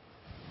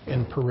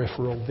in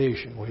peripheral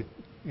vision. We,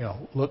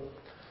 look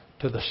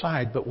to the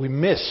side, but we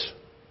miss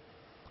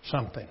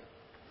something.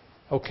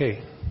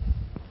 Okay.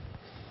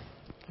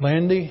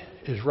 Landy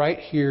is right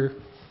here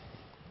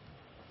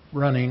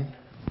running.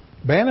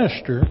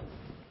 Bannister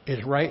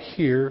is right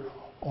here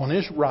on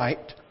his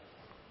right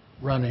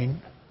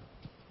running.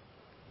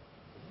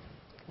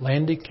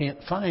 Landy can't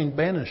find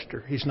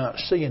Bannister. He's not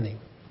seeing him.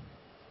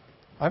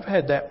 I've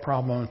had that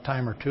problem a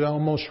time or two. I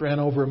almost ran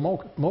over a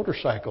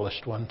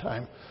motorcyclist one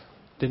time.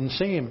 Didn't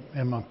see him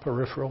in my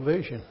peripheral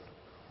vision.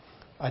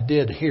 I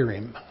did hear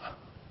him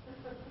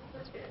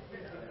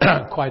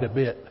quite a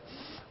bit.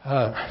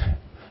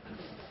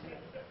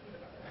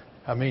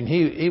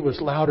 He was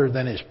louder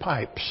than his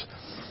pipes.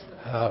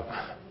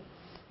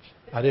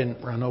 I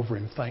didn't run over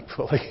him,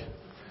 thankfully.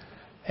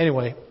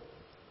 Anyway,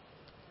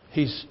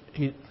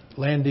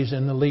 Landy's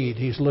in the lead.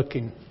 He's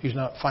looking. He's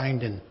not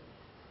finding.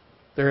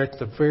 They're at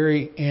the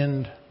very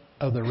end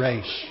of the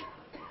race.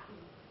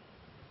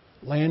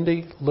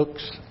 Landy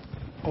looks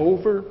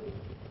over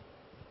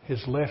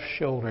his left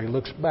shoulder. He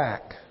looks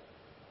back.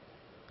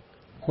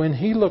 When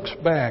he looks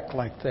back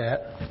like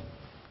that,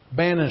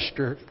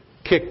 Bannister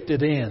kicked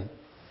it in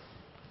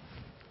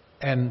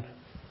and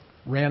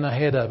ran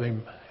ahead of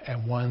him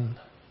and won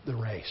the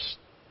race.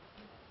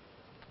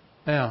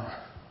 Now,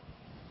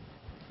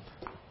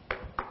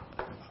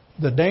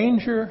 The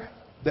danger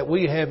that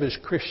we have as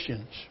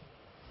Christians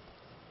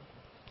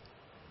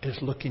is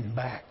looking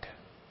back.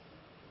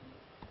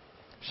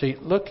 See,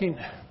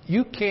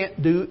 you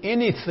can't do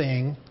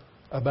anything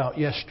about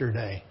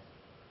yesterday.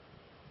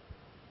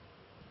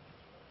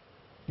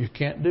 You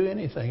can't do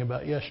anything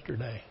about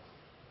yesterday.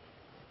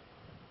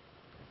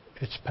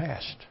 It's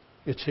past.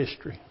 It's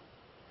history.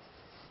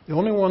 The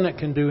only one that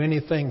can do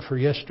anything for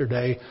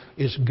yesterday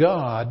is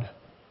God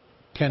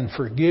can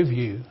forgive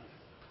you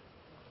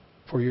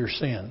for your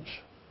sins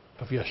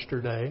of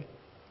yesterday,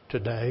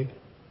 today.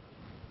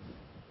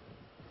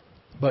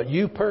 But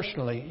you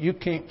personally, you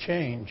can't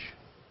change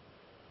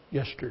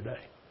yesterday.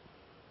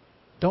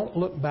 Don't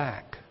look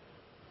back.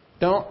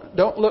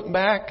 Don't look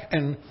back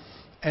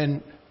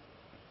and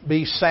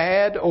be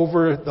sad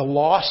over the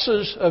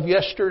losses of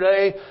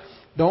yesterday.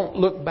 Don't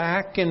look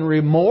back in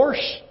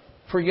remorse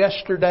for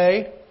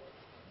yesterday,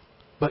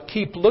 but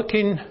keep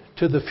looking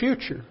to the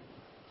future.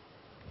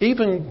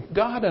 Even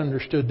God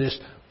understood this.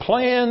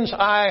 Plans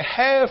I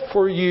have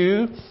for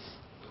you,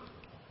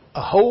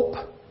 a hope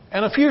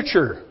and a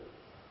future.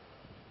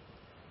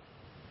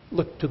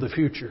 Look to the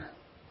future.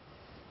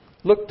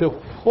 Look to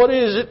what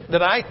is it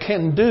that I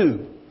can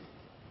do.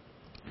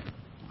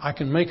 I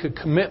can make a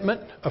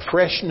commitment, a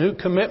fresh new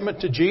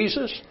commitment to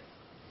Jesus.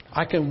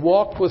 I can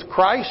walk with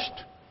Christ.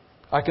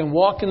 I can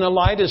walk in the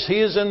light as He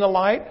is in the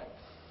light.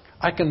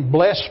 I can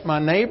bless my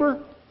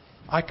neighbor.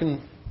 I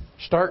can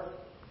start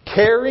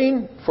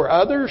caring for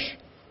others.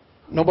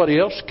 Nobody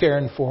else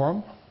caring for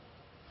them.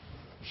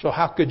 So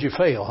how could you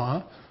fail,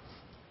 huh?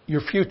 Your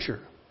future.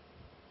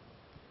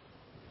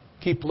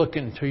 Keep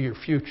looking to your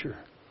future.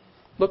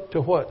 Look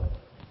to what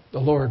the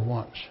Lord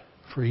wants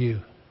for you.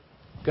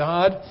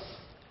 God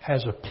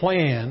has a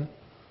plan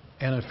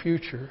and a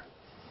future.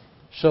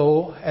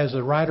 So, as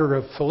the writer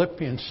of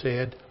Philippians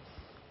said,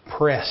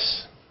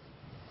 press.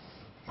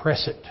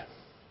 Press it.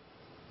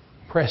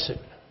 Press it.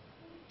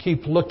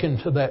 Keep looking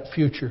to that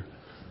future.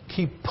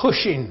 Keep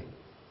pushing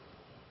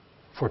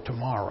for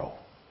tomorrow.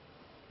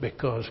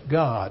 Because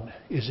God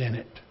is in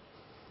it.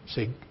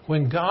 See,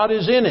 when God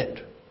is in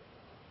it,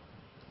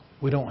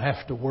 we don't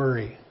have to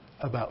worry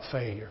about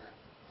failure.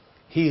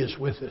 He is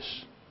with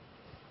us.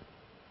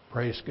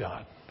 Praise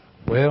God.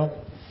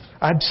 Well,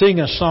 I'd sing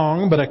a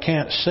song, but I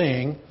can't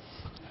sing.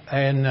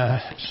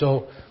 And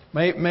so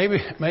maybe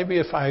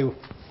if I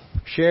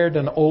shared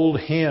an old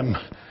hymn,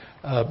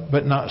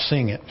 but not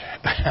sing it,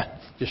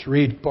 just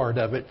read part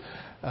of it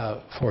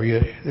for you.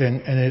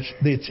 And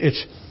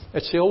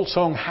it's the old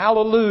song,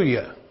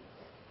 Hallelujah,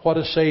 What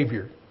a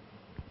Savior.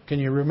 Can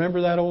you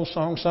remember that old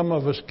song? Some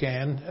of us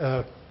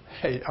can.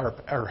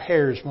 Our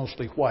hair is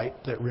mostly white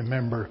that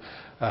remember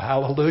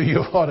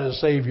Hallelujah, what a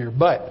Savior.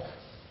 But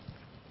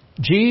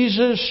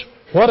Jesus,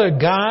 what a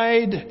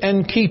guide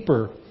and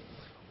keeper.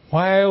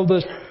 While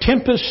the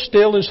tempest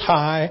still is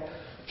high,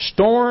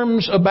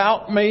 storms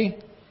about me,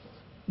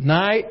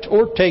 night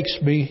o'ertakes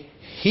me,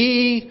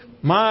 He,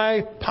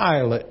 my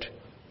pilot,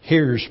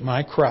 hears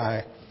my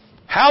cry.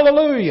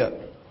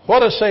 Hallelujah,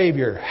 what a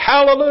Savior.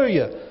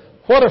 Hallelujah,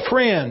 what a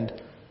friend.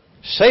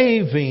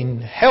 Saving,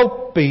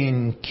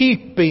 helping,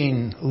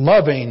 keeping,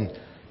 loving.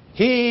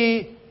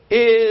 He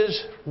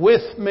is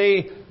with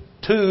me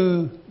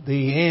to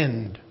the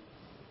end.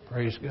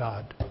 Praise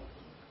God.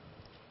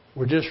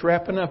 We're just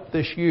wrapping up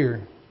this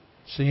year.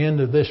 It's the end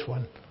of this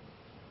one.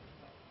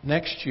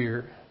 Next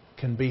year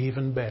can be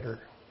even better.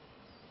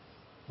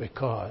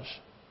 Because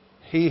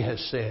He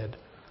has said,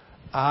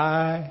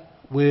 I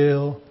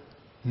will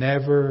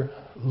never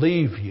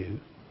leave you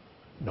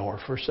nor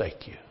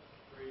forsake you.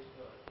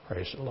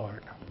 Praise the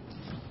Lord.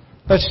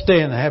 Let's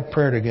stand and have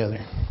prayer together.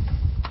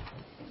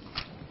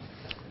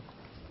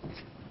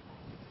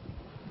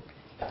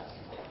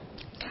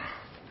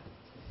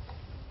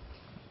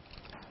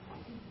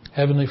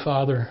 Heavenly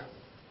Father,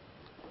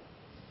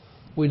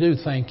 we do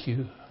thank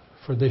You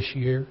for this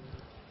year,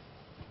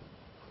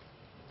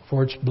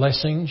 for its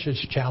blessings,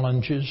 its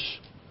challenges,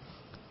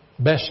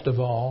 best of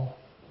all,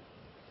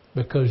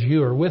 because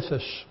You are with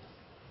us.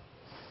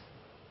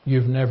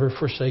 You've never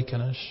forsaken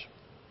us.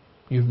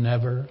 You've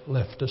never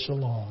left us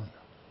alone.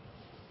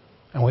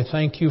 And we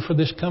thank You for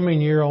this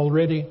coming year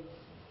already.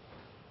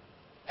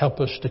 Help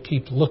us to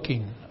keep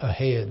looking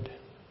ahead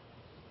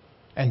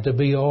and to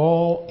be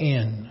all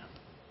in,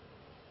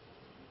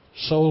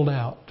 sold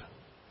out,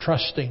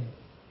 trusting,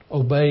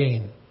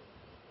 obeying,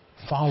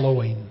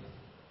 following,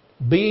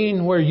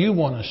 being where You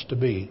want us to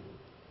be.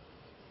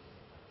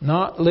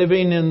 Not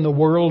living in the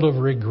world of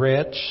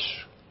regrets,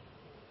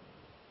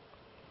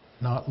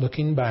 not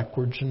looking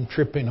backwards and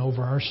tripping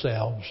over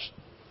ourselves,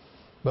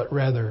 but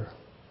rather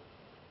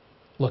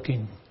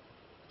looking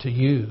to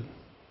You,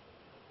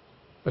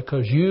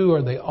 because You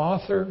are the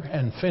author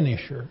and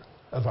finisher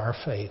of our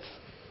faith.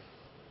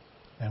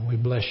 And we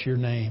bless Your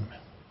name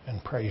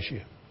and praise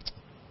You.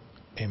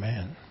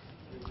 Amen.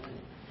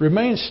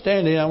 Remain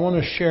standing. I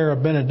want to share a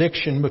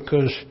benediction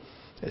because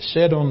it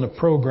said on the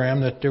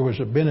program that there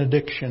was a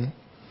benediction,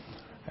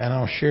 and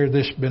I'll share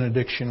this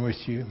benediction with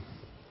you.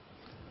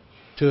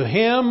 To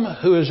Him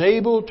who is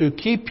able to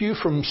keep you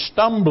from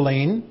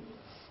stumbling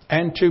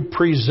and to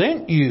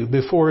present you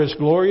before His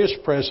glorious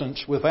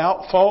presence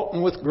without fault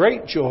and with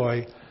great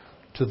joy.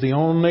 To the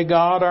only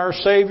God our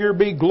Savior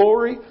be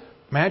glory,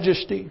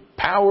 majesty,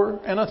 power,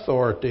 and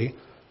authority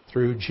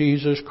through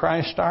Jesus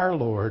Christ our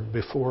Lord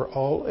before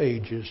all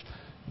ages,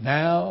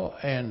 now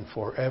and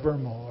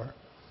forevermore.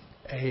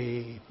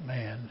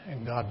 Amen.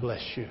 And God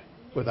bless you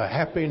with a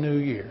Happy New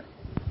Year.